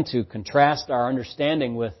 again, to contrast our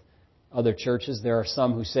understanding with other churches, there are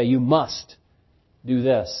some who say you must do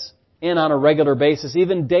this, and on a regular basis,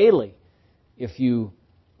 even daily, if you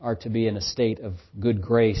are to be in a state of good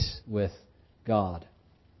grace with God.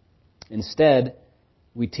 Instead,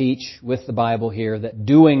 we teach with the Bible here that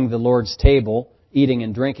doing the Lord's table, eating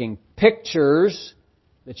and drinking, pictures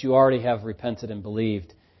that you already have repented and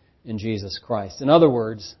believed in Jesus Christ. In other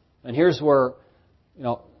words, and here's where,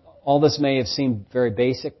 all this may have seemed very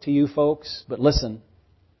basic to you folks, but listen,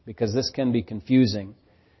 because this can be confusing.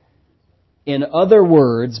 In other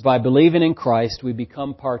words, by believing in Christ, we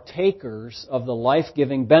become partakers of the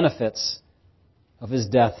life-giving benefits of His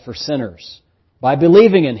death for sinners. By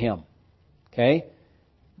believing in Him. Okay?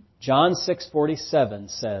 John 6:47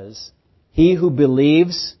 says, "He who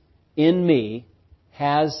believes in me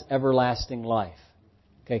has everlasting life."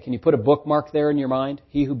 Okay, can you put a bookmark there in your mind?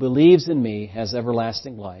 He who believes in me has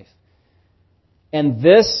everlasting life. And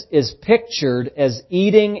this is pictured as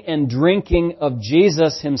eating and drinking of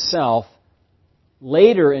Jesus Himself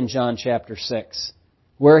later in John chapter 6,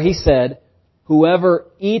 where He said, "Whoever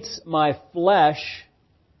eats my flesh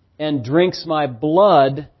and drinks my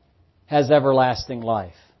blood has everlasting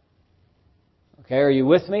life." Okay, are you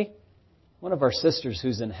with me? One of our sisters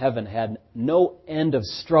who's in heaven had no end of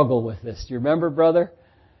struggle with this. Do you remember, brother?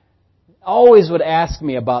 Always would ask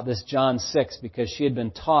me about this John 6 because she had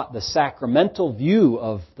been taught the sacramental view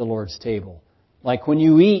of the Lord's table. Like when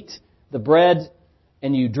you eat the bread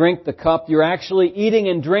and you drink the cup, you're actually eating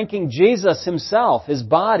and drinking Jesus Himself. His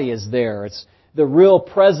body is there. It's the real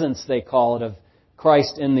presence, they call it, of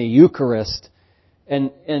Christ in the Eucharist.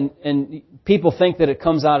 And people think that it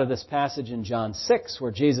comes out of this passage in John 6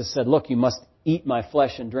 where Jesus said, "Look, you must eat my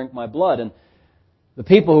flesh and drink my blood." And the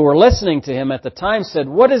people who were listening to Him at the time said,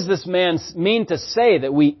 "What does this man mean to say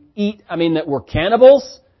that we eat, that we're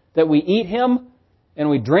cannibals? That we eat Him and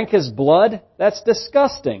we drink His blood? That's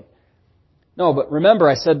disgusting." No, but remember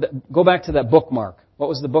I said, go back to that bookmark. What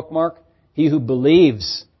was the bookmark? He who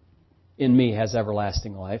believes in me has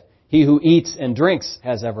everlasting life. He who eats and drinks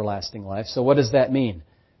has everlasting life. So what does that mean?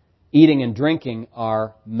 Eating and drinking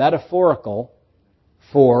are metaphorical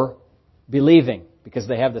for believing because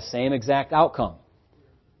they have the same exact outcome.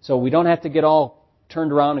 So we don't have to get all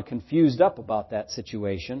turned around and confused up about that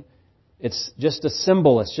situation. It's just a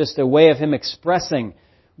symbol. It's just a way of Him expressing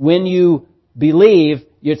when you believe,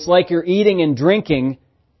 it's like you're eating and drinking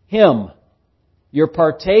Him. You're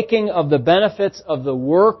partaking of the benefits of the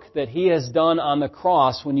work that He has done on the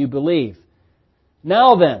cross when you believe.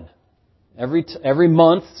 Now then, every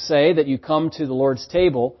month, say, that you come to the Lord's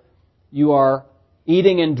table, you are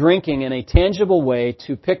eating and drinking in a tangible way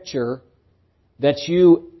to picture that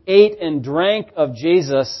you ate and drank of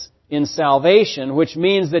Jesus in salvation, which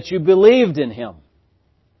means that you believed in Him.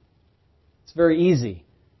 It's very easy.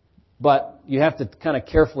 But you have to kind of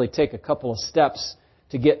carefully take a couple of steps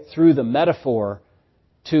to get through the metaphor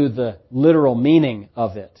to the literal meaning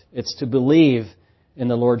of it. It's to believe in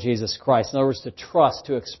the Lord Jesus Christ. In other words, to trust,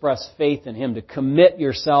 to express faith in Him, to commit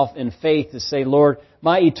yourself in faith, to say, Lord,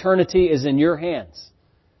 my eternity is in your hands.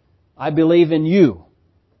 I believe in you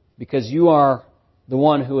because you are the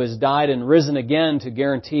one who has died and risen again to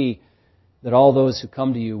guarantee that all those who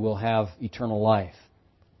come to you will have eternal life.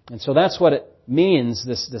 And so that's what it means,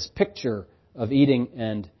 this picture of eating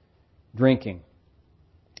and drinking.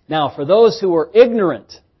 Now, for those who were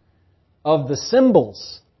ignorant of the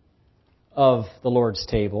symbols of the Lord's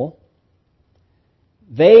table,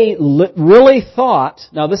 they really thought,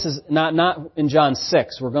 now this is not in John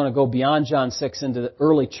 6, we're going to go beyond John 6 into the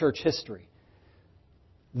early church history.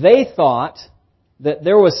 They thought that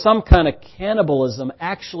there was some kind of cannibalism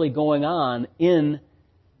actually going on in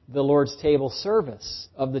the Lord's table service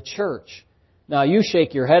of the church. Now you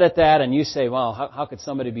shake your head at that and you say, wow, how could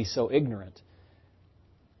somebody be so ignorant?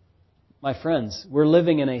 My friends, we're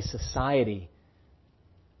living in a society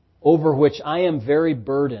over which I am very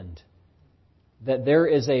burdened that there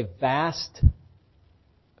is a vast,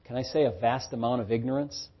 can I say a vast amount of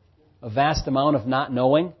ignorance? A vast amount of not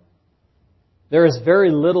knowing? There is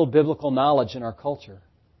very little biblical knowledge in our culture.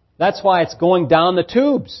 That's why it's going down the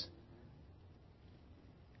tubes.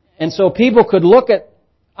 And so people could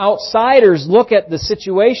outsiders look at the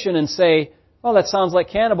situation and say, well, that sounds like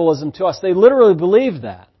cannibalism to us. They literally believed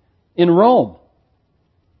that in Rome.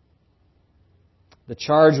 The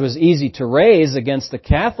charge was easy to raise against the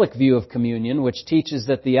Catholic view of communion, which teaches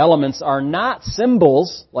that the elements are not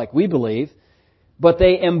symbols, like we believe, but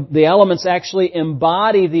the elements actually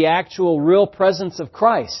embody the actual real presence of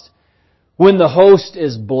Christ. When the host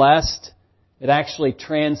is blessed, it actually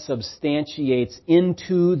transubstantiates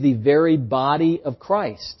into the very body of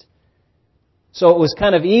Christ. So it was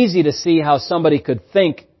kind of easy to see how somebody could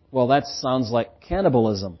think, well, that sounds like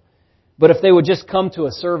cannibalism. But if they would just come to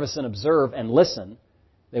a service and observe and listen,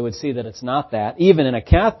 they would see that it's not that, even in a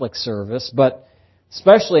Catholic service, but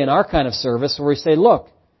especially in our kind of service where we say, look,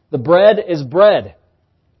 the bread is bread.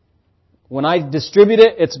 When I distribute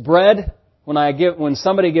it, it's bread. When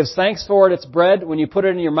somebody gives thanks for it, it's bread. When you put it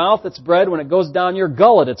in your mouth, it's bread. When it goes down your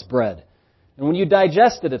gullet, it's bread. And when you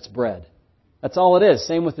digest it, it's bread. That's all it is.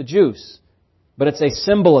 Same with the juice. But it's a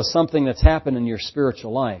symbol of something that's happened in your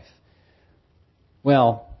spiritual life.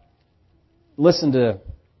 Well, listen to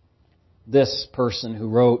this person who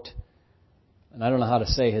wrote, and I don't know how to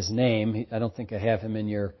say his name. I don't think I have him in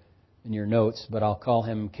your notes, but I'll call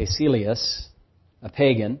him Caecilius, a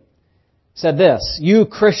pagan. Said this: you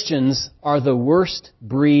Christians are the worst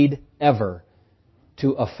breed ever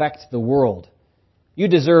to affect the world. You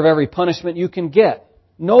deserve every punishment you can get.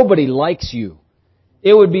 Nobody likes you.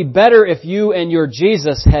 It would be better if you and your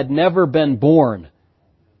Jesus had never been born.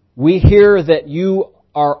 We hear that you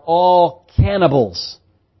are all cannibals.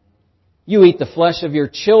 You eat the flesh of your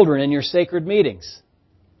children in your sacred meetings.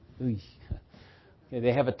 Okay,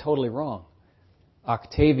 they have it totally wrong.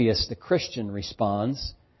 Octavius, the Christian,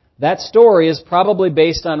 responds, that story is probably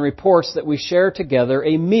based on reports that we share together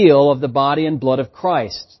a meal of the body and blood of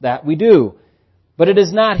Christ. That we do. But it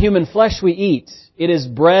is not human flesh we eat. It is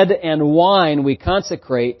bread and wine we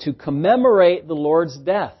consecrate to commemorate the Lord's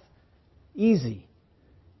death. Easy.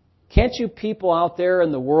 Can't you people out there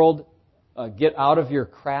in the world get out of your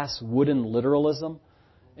crass wooden literalism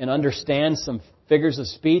and understand some figures of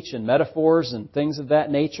speech and metaphors and things of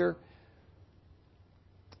that nature?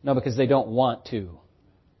 No, because they don't want to.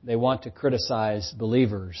 They want to criticize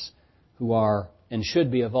believers who are, and should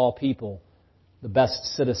be of all people, the best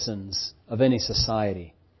citizens of any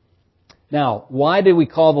society. Now, why did we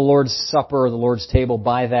call the Lord's Supper or the Lord's table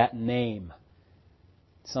by that name?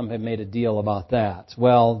 Some have made a deal about that.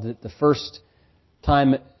 Well, the first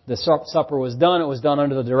time the supper was done, it was done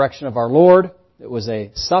under the direction of our Lord. It was a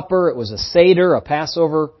supper, it was a Seder, a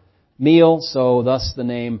Passover meal, so thus the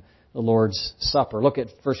name the Lord's Supper. Look at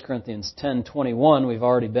 1 Corinthians 10:21. We've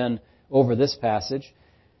already been over this passage.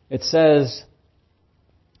 It says,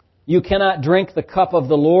 you cannot drink the cup of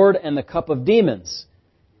the Lord and the cup of demons.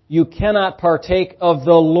 You cannot partake of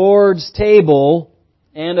the Lord's table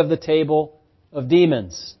and of the table of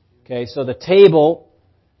demons. Okay, so the table,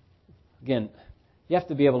 again, you have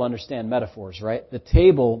to be able to understand metaphors, right? The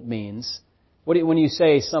table means, when you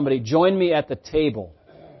say somebody, join me at the table,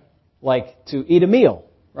 like to eat a meal,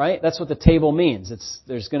 right? That's what the table means.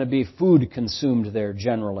 There's going to be food consumed there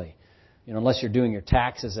generally. Unless you're doing your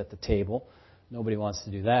taxes at the table. Nobody wants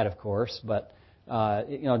to do that, of course. But,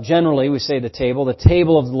 generally we say the table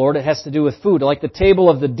of the Lord, it has to do with food. Like the table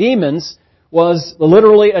of the demons was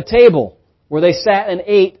literally a table. where they sat and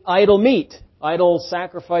ate idol meat, idol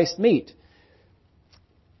sacrificed meat.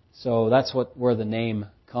 So that's where the name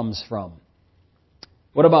comes from.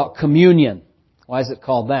 What about communion? Why is it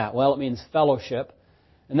called that? Well, it means fellowship.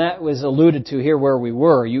 And that was alluded to here where we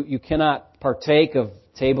were. You cannot partake of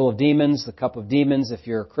table of demons, the cup of demons. If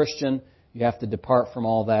you're a Christian, you have to depart from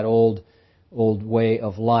all that old way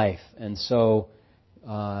of life. And so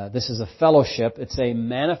this is a fellowship. It's a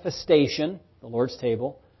manifestation, the Lord's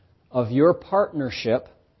table, of your partnership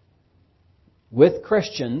with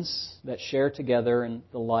Christians that share together in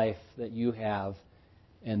the life that you have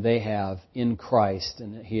and they have in Christ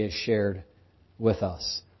and that He has shared with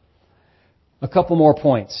us. A couple more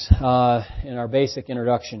points in our basic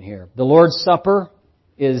introduction here. The Lord's Supper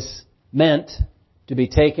is meant to be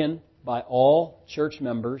taken by all church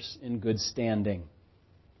members in good standing.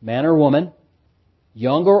 Man or woman,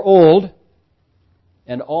 young or old,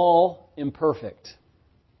 and all imperfect.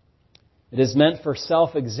 It is meant for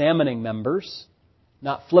self-examining members,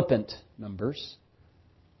 not flippant members.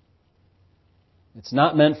 It's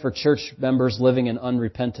not meant for church members living in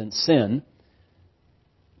unrepentant sin.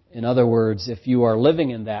 In other words, if you are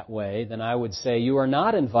living in that way, then I would say you are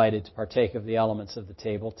not invited to partake of the elements of the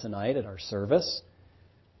table tonight at our service,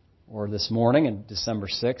 or this morning on December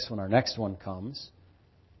 6th when our next one comes.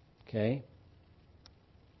 Okay?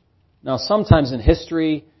 Now, sometimes in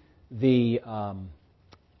history, the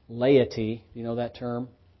laity, you know that term?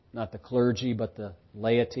 Not the clergy, but the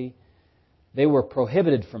laity. They were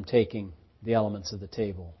prohibited from taking the elements of the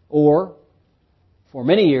table. Or, for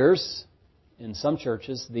many years, in some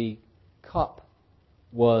churches, the cup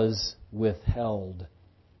was withheld.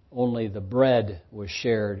 Only the bread was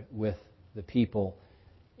shared with the people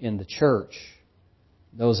in the church.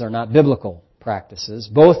 Those are not biblical practices.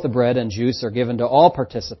 Both the bread and juice are given to all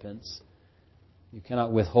participants. You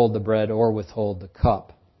cannot withhold the bread or withhold the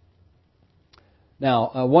cup.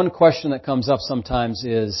 Now, one question that comes up sometimes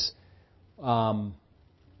is,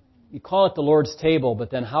 you call it the Lord's table,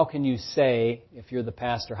 but then how can you say, if you're the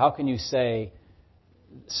pastor, how can you say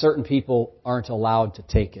certain people aren't allowed to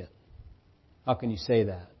take it? How can you say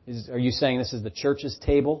that? Are you saying this is the church's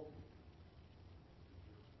table?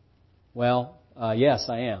 Well, yes,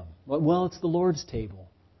 I am. Well, it's the Lord's table.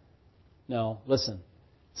 No, listen.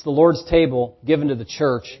 It's the Lord's table given to the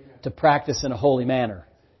church to practice in a holy manner.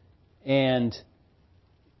 And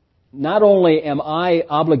not only am I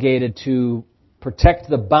obligated to protect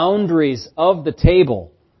the boundaries of the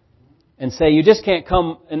table and say you just can't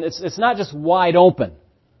come, and it's not just wide open.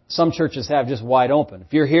 Some churches have just wide open.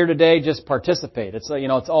 If you're here today, just participate. It's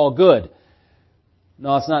all good.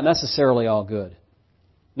 No, it's not necessarily all good.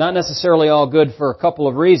 Not necessarily all good for a couple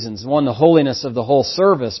of reasons. One, the holiness of the whole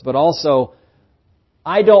service, but also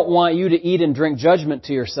I don't want you to eat and drink judgment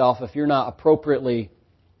to yourself if you're not appropriately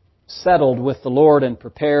settled with the Lord and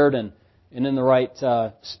prepared and in the right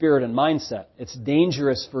spirit and mindset. It's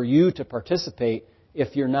dangerous for you to participate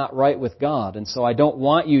if you're not right with God. And so I don't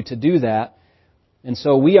want you to do that. And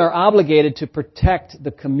so we are obligated to protect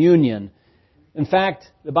the communion. In fact,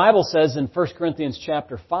 the Bible says in 1 Corinthians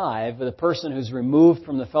chapter 5, the person who's removed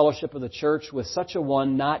from the fellowship of the church, with such a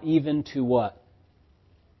one not even to what?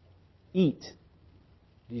 Eat.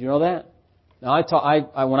 Did you know that? Now,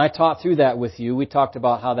 when I taught through that with you, we talked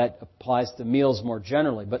about how that applies to meals more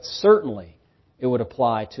generally, but certainly it would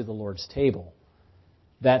apply to the Lord's table.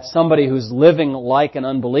 That somebody who's living like an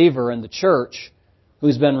unbeliever in the church,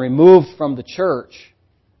 who's been removed from the church,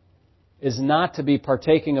 is not to be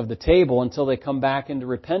partaking of the table until they come back into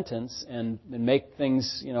repentance and make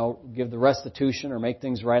things, give the restitution or make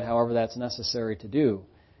things right, however that's necessary to do.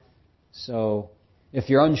 So,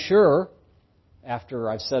 if you're unsure, after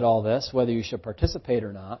I've said all this, whether you should participate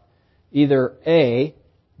or not, either A,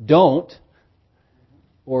 don't,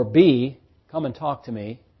 or B, come and talk to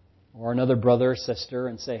me, or another brother or sister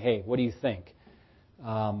and say, hey, what do you think?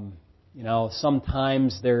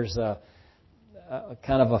 Sometimes there's a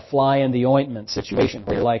kind of a fly in the ointment situation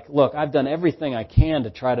where you're like, look, I've done everything I can to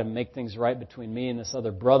try to make things right between me and this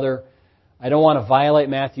other brother. I don't want to violate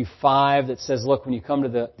Matthew 5 that says, look, when you come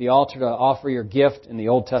to the altar to offer your gift in the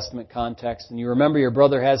Old Testament context and you remember your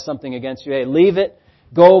brother has something against you, hey, leave it,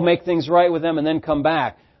 go make things right with them and then come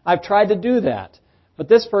back. I've tried to do that, but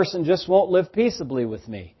this person just won't live peaceably with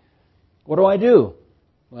me. What do I do?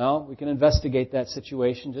 Well, we can investigate that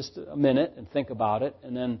situation just a minute and think about it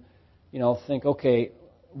and then, think, okay,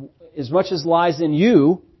 as much as lies in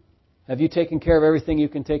you, have you taken care of everything you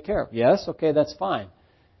can take care of? Yes? Okay, that's fine.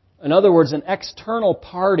 In other words, an external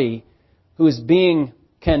party who is being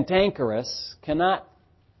cantankerous cannot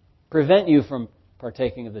prevent you from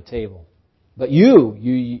partaking of the table. But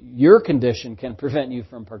your condition can prevent you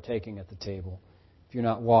from partaking at the table if you're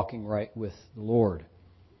not walking right with the Lord.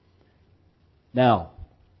 Now,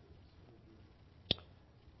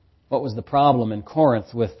 what was the problem in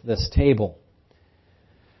Corinth with this table?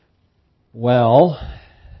 Well,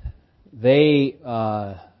 they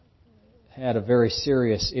had a very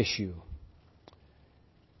serious issue.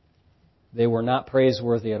 They were not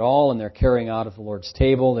praiseworthy at all in their carrying out of the Lord's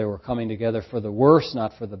table. They were coming together for the worse,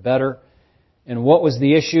 not for the better. And what was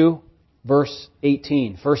the issue? Verse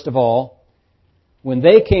 18. First of all, when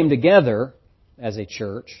they came together as a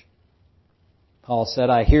church, Paul said,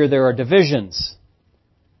 I hear there are divisions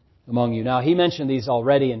among you. Now, he mentioned these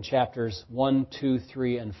already in chapters 1, 2,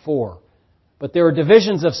 3, and 4. But there were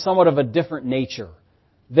divisions of somewhat of a different nature.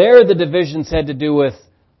 There, the divisions had to do with,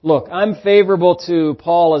 look, I'm favorable to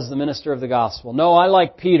Paul as the minister of the gospel. No, I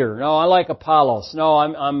like Peter. No, I like Apollos. No,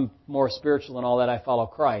 I'm more spiritual than all that. I follow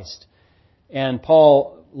Christ. And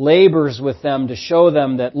Paul labors with them to show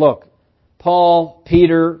them that, look, Paul,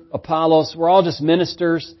 Peter, Apollos, we're all just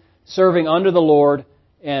ministers serving under the Lord,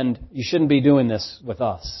 and you shouldn't be doing this with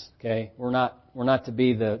us. Okay? We're not to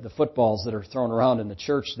be the footballs that are thrown around in the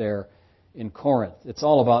church there in Corinth. It's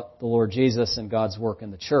all about the Lord Jesus and God's work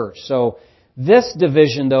in the church. So this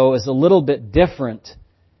division, though, is a little bit different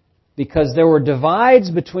because there were divides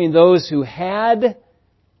between those who had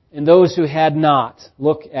and those who had not.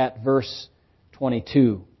 Look at verse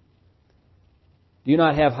 22. Do you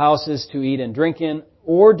not have houses to eat and drink in?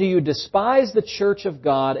 Or do you despise the church of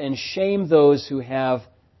God and shame those who have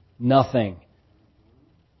nothing?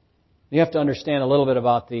 You have to understand a little bit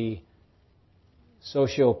about the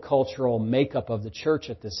socio-cultural makeup of the church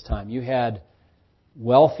at this time. You had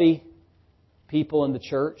wealthy people in the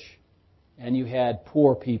church, and you had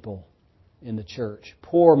poor people in the church.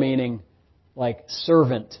 Poor meaning like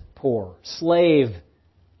servant poor, slave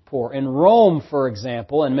poor. In Rome, for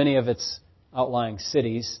example, and many of its outlying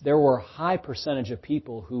cities, there were a high percentage of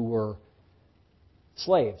people who were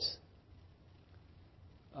slaves.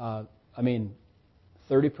 30%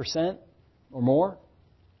 or more.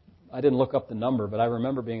 I didn't look up the number, but I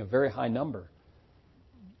remember being a very high number.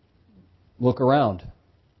 Look around.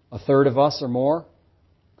 A third of us or more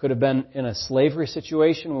could have been in a slavery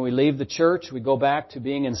situation. When we leave the church, we go back to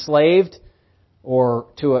being enslaved or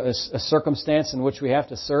to a circumstance in which we have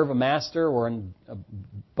to serve a master or in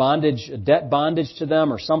a debt bondage to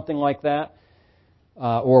them or something like that.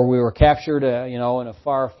 Or we were captured in a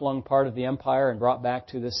far-flung part of the empire and brought back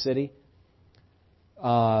to this city.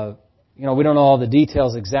 We don't know all the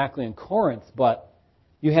details exactly in Corinth, but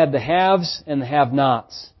you had the haves and the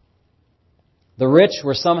have-nots. The rich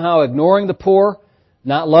were somehow ignoring the poor,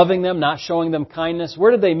 not loving them, not showing them kindness. Where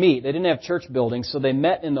did they meet? They didn't have church buildings, so they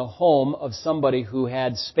met in the home of somebody who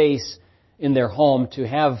had space in their home to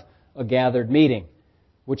have a gathered meeting,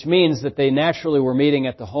 which means that they naturally were meeting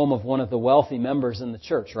at the home of one of the wealthy members in the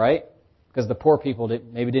church, right? Because the poor people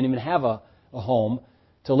maybe didn't even have a home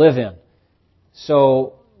to live in.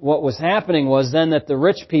 So what was happening was then that the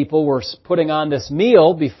rich people were putting on this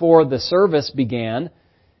meal before the service began,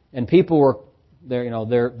 and people were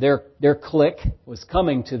their clique was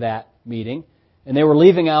coming to that meeting, and they were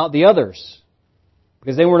leaving out the others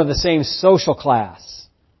because they weren't of the same social class,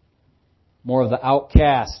 more of the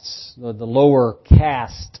outcasts, the lower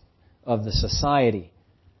caste of the society.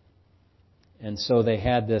 And so they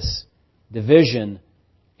had this division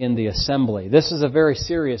in the assembly. This is a very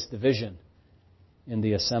serious division in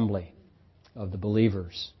the assembly of the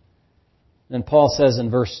believers. Then Paul says in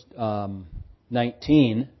verse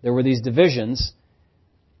 19, there were these divisions.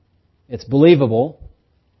 It's believable.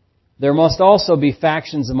 There must also be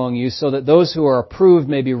factions among you so that those who are approved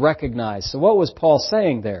may be recognized. So what was Paul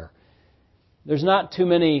saying there? There's not too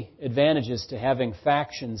many advantages to having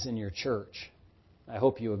factions in your church. I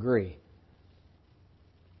hope you agree.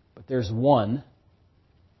 But there's one,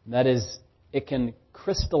 and that is it can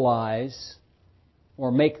crystallize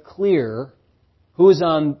or make clear who's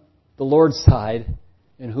on the Lord's side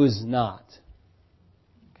and who's not.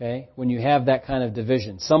 Okay? When you have that kind of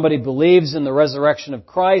division. Somebody believes in the resurrection of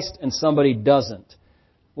Christ and somebody doesn't.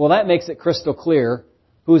 Well, that makes it crystal clear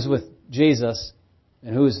who's with Jesus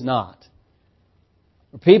and who's not.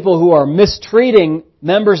 People who are mistreating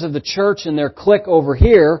members of the church and their clique over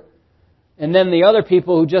here, and then the other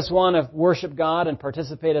people who just want to worship God and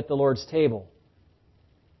participate at the Lord's table.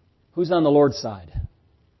 Who's on the Lord's side?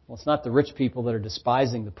 Well, it's not the rich people that are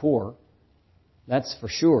despising the poor. That's for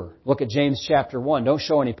sure. Look at James chapter 1. Don't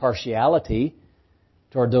show any partiality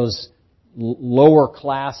toward those lower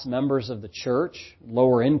class members of the church,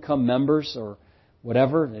 lower income members or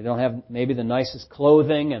whatever. They don't have maybe the nicest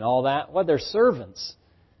clothing and all that. Well, they're servants.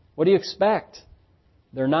 What do you expect?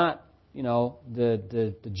 They're not,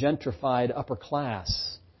 the gentrified upper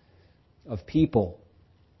class of people.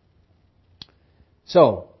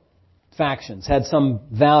 So, factions had some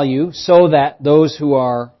value so that those who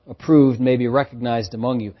are approved may be recognized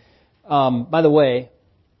among you. By the way,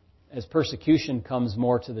 as persecution comes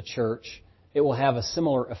more to the church, it will have a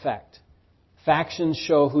similar effect. Factions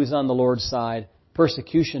show who's on the Lord's side.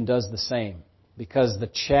 Persecution does the same, because the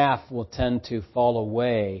chaff will tend to fall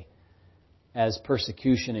away as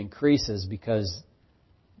persecution increases, because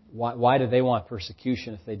why do they want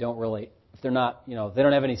persecution if they don't really, if they're not, they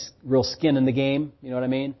don't have any real skin in the game, you know what I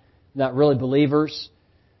mean? Not really believers.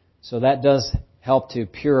 So that does help to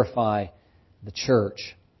purify the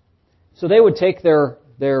church. So they would take their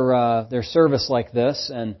service like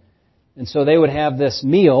this, and so they would have this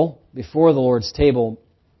meal before the Lord's table,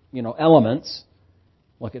 elements.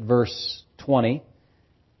 Look at verse 20.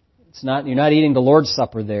 You're not eating the Lord's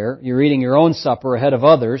Supper there. You're eating your own supper ahead of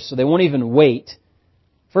others, so they won't even wait.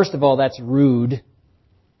 First of all, that's rude.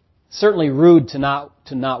 Certainly rude to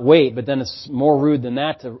not wait, but then it's more rude than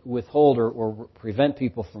that to withhold or prevent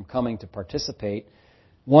people from coming to participate.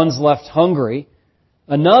 One's left hungry.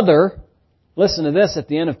 Another, listen to this at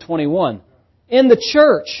the end of 21, in the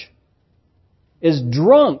church is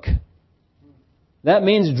drunk. That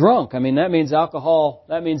means drunk. That means alcohol.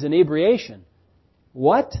 That means inebriation.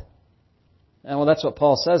 What? Well, that's what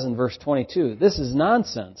Paul says in verse 22. This is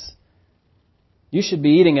nonsense. You should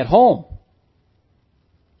be eating at home.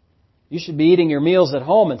 You should be eating your meals at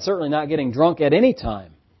home and certainly not getting drunk at any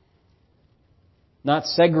time. Not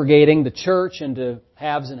segregating the church into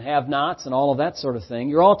haves and have-nots and all of that sort of thing.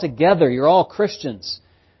 You're all together. You're all Christians.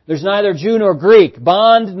 There's neither Jew nor Greek,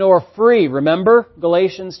 bond nor free. Remember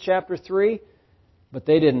Galatians chapter 3? But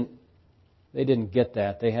they didn't get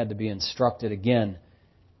that. They had to be instructed again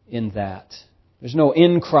in that. There's no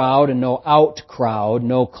in crowd and no out crowd.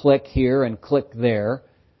 No click here and click there.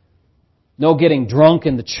 No getting drunk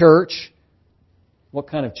in the church. What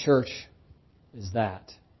kind of church is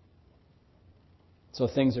that? So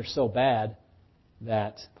things are so bad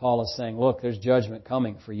that Paul is saying, look, there's judgment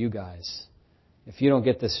coming for you guys. If you don't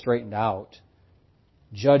get this straightened out,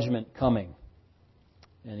 judgment coming.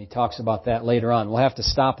 And he talks about that later on. We'll have to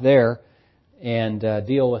stop there and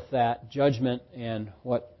deal with that judgment and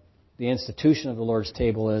what the institution of the Lord's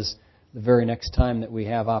table is the very next time that we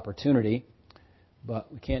have opportunity.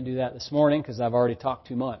 But we can't do that this morning because I've already talked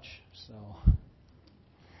too much. So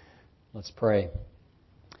let's pray.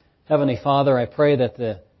 Heavenly Father, I pray that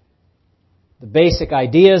the basic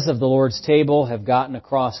ideas of the Lord's table have gotten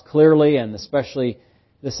across clearly, and especially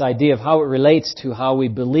this idea of how it relates to how we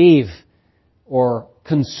believe or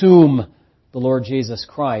consume the Lord Jesus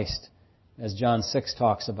Christ, as John 6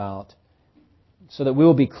 talks about, so that we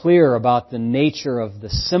will be clear about the nature of the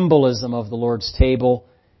symbolism of the Lord's table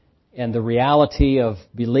and the reality of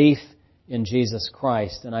belief in Jesus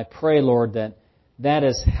Christ. And I pray, Lord, that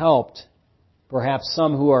has helped perhaps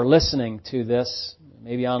some who are listening to this,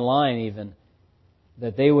 maybe online even,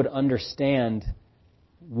 that they would understand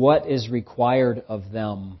what is required of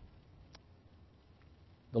them.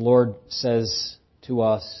 The Lord says to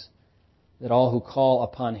us that all who call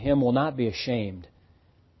upon Him will not be ashamed,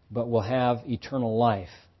 but will have eternal life.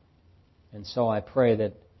 And so I pray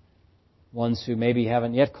that ones who maybe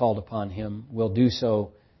haven't yet called upon Him will do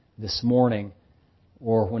so this morning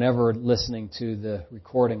or whenever listening to the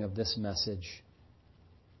recording of this message.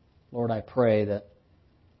 Lord, I pray that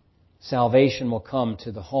salvation will come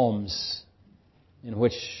to the homes in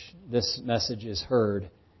which this message is heard,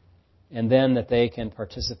 and then that they can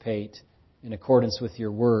participate in accordance with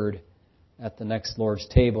your word at the next Lord's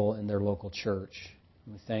table in their local church.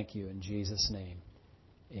 We thank you in Jesus' name.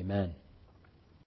 Amen.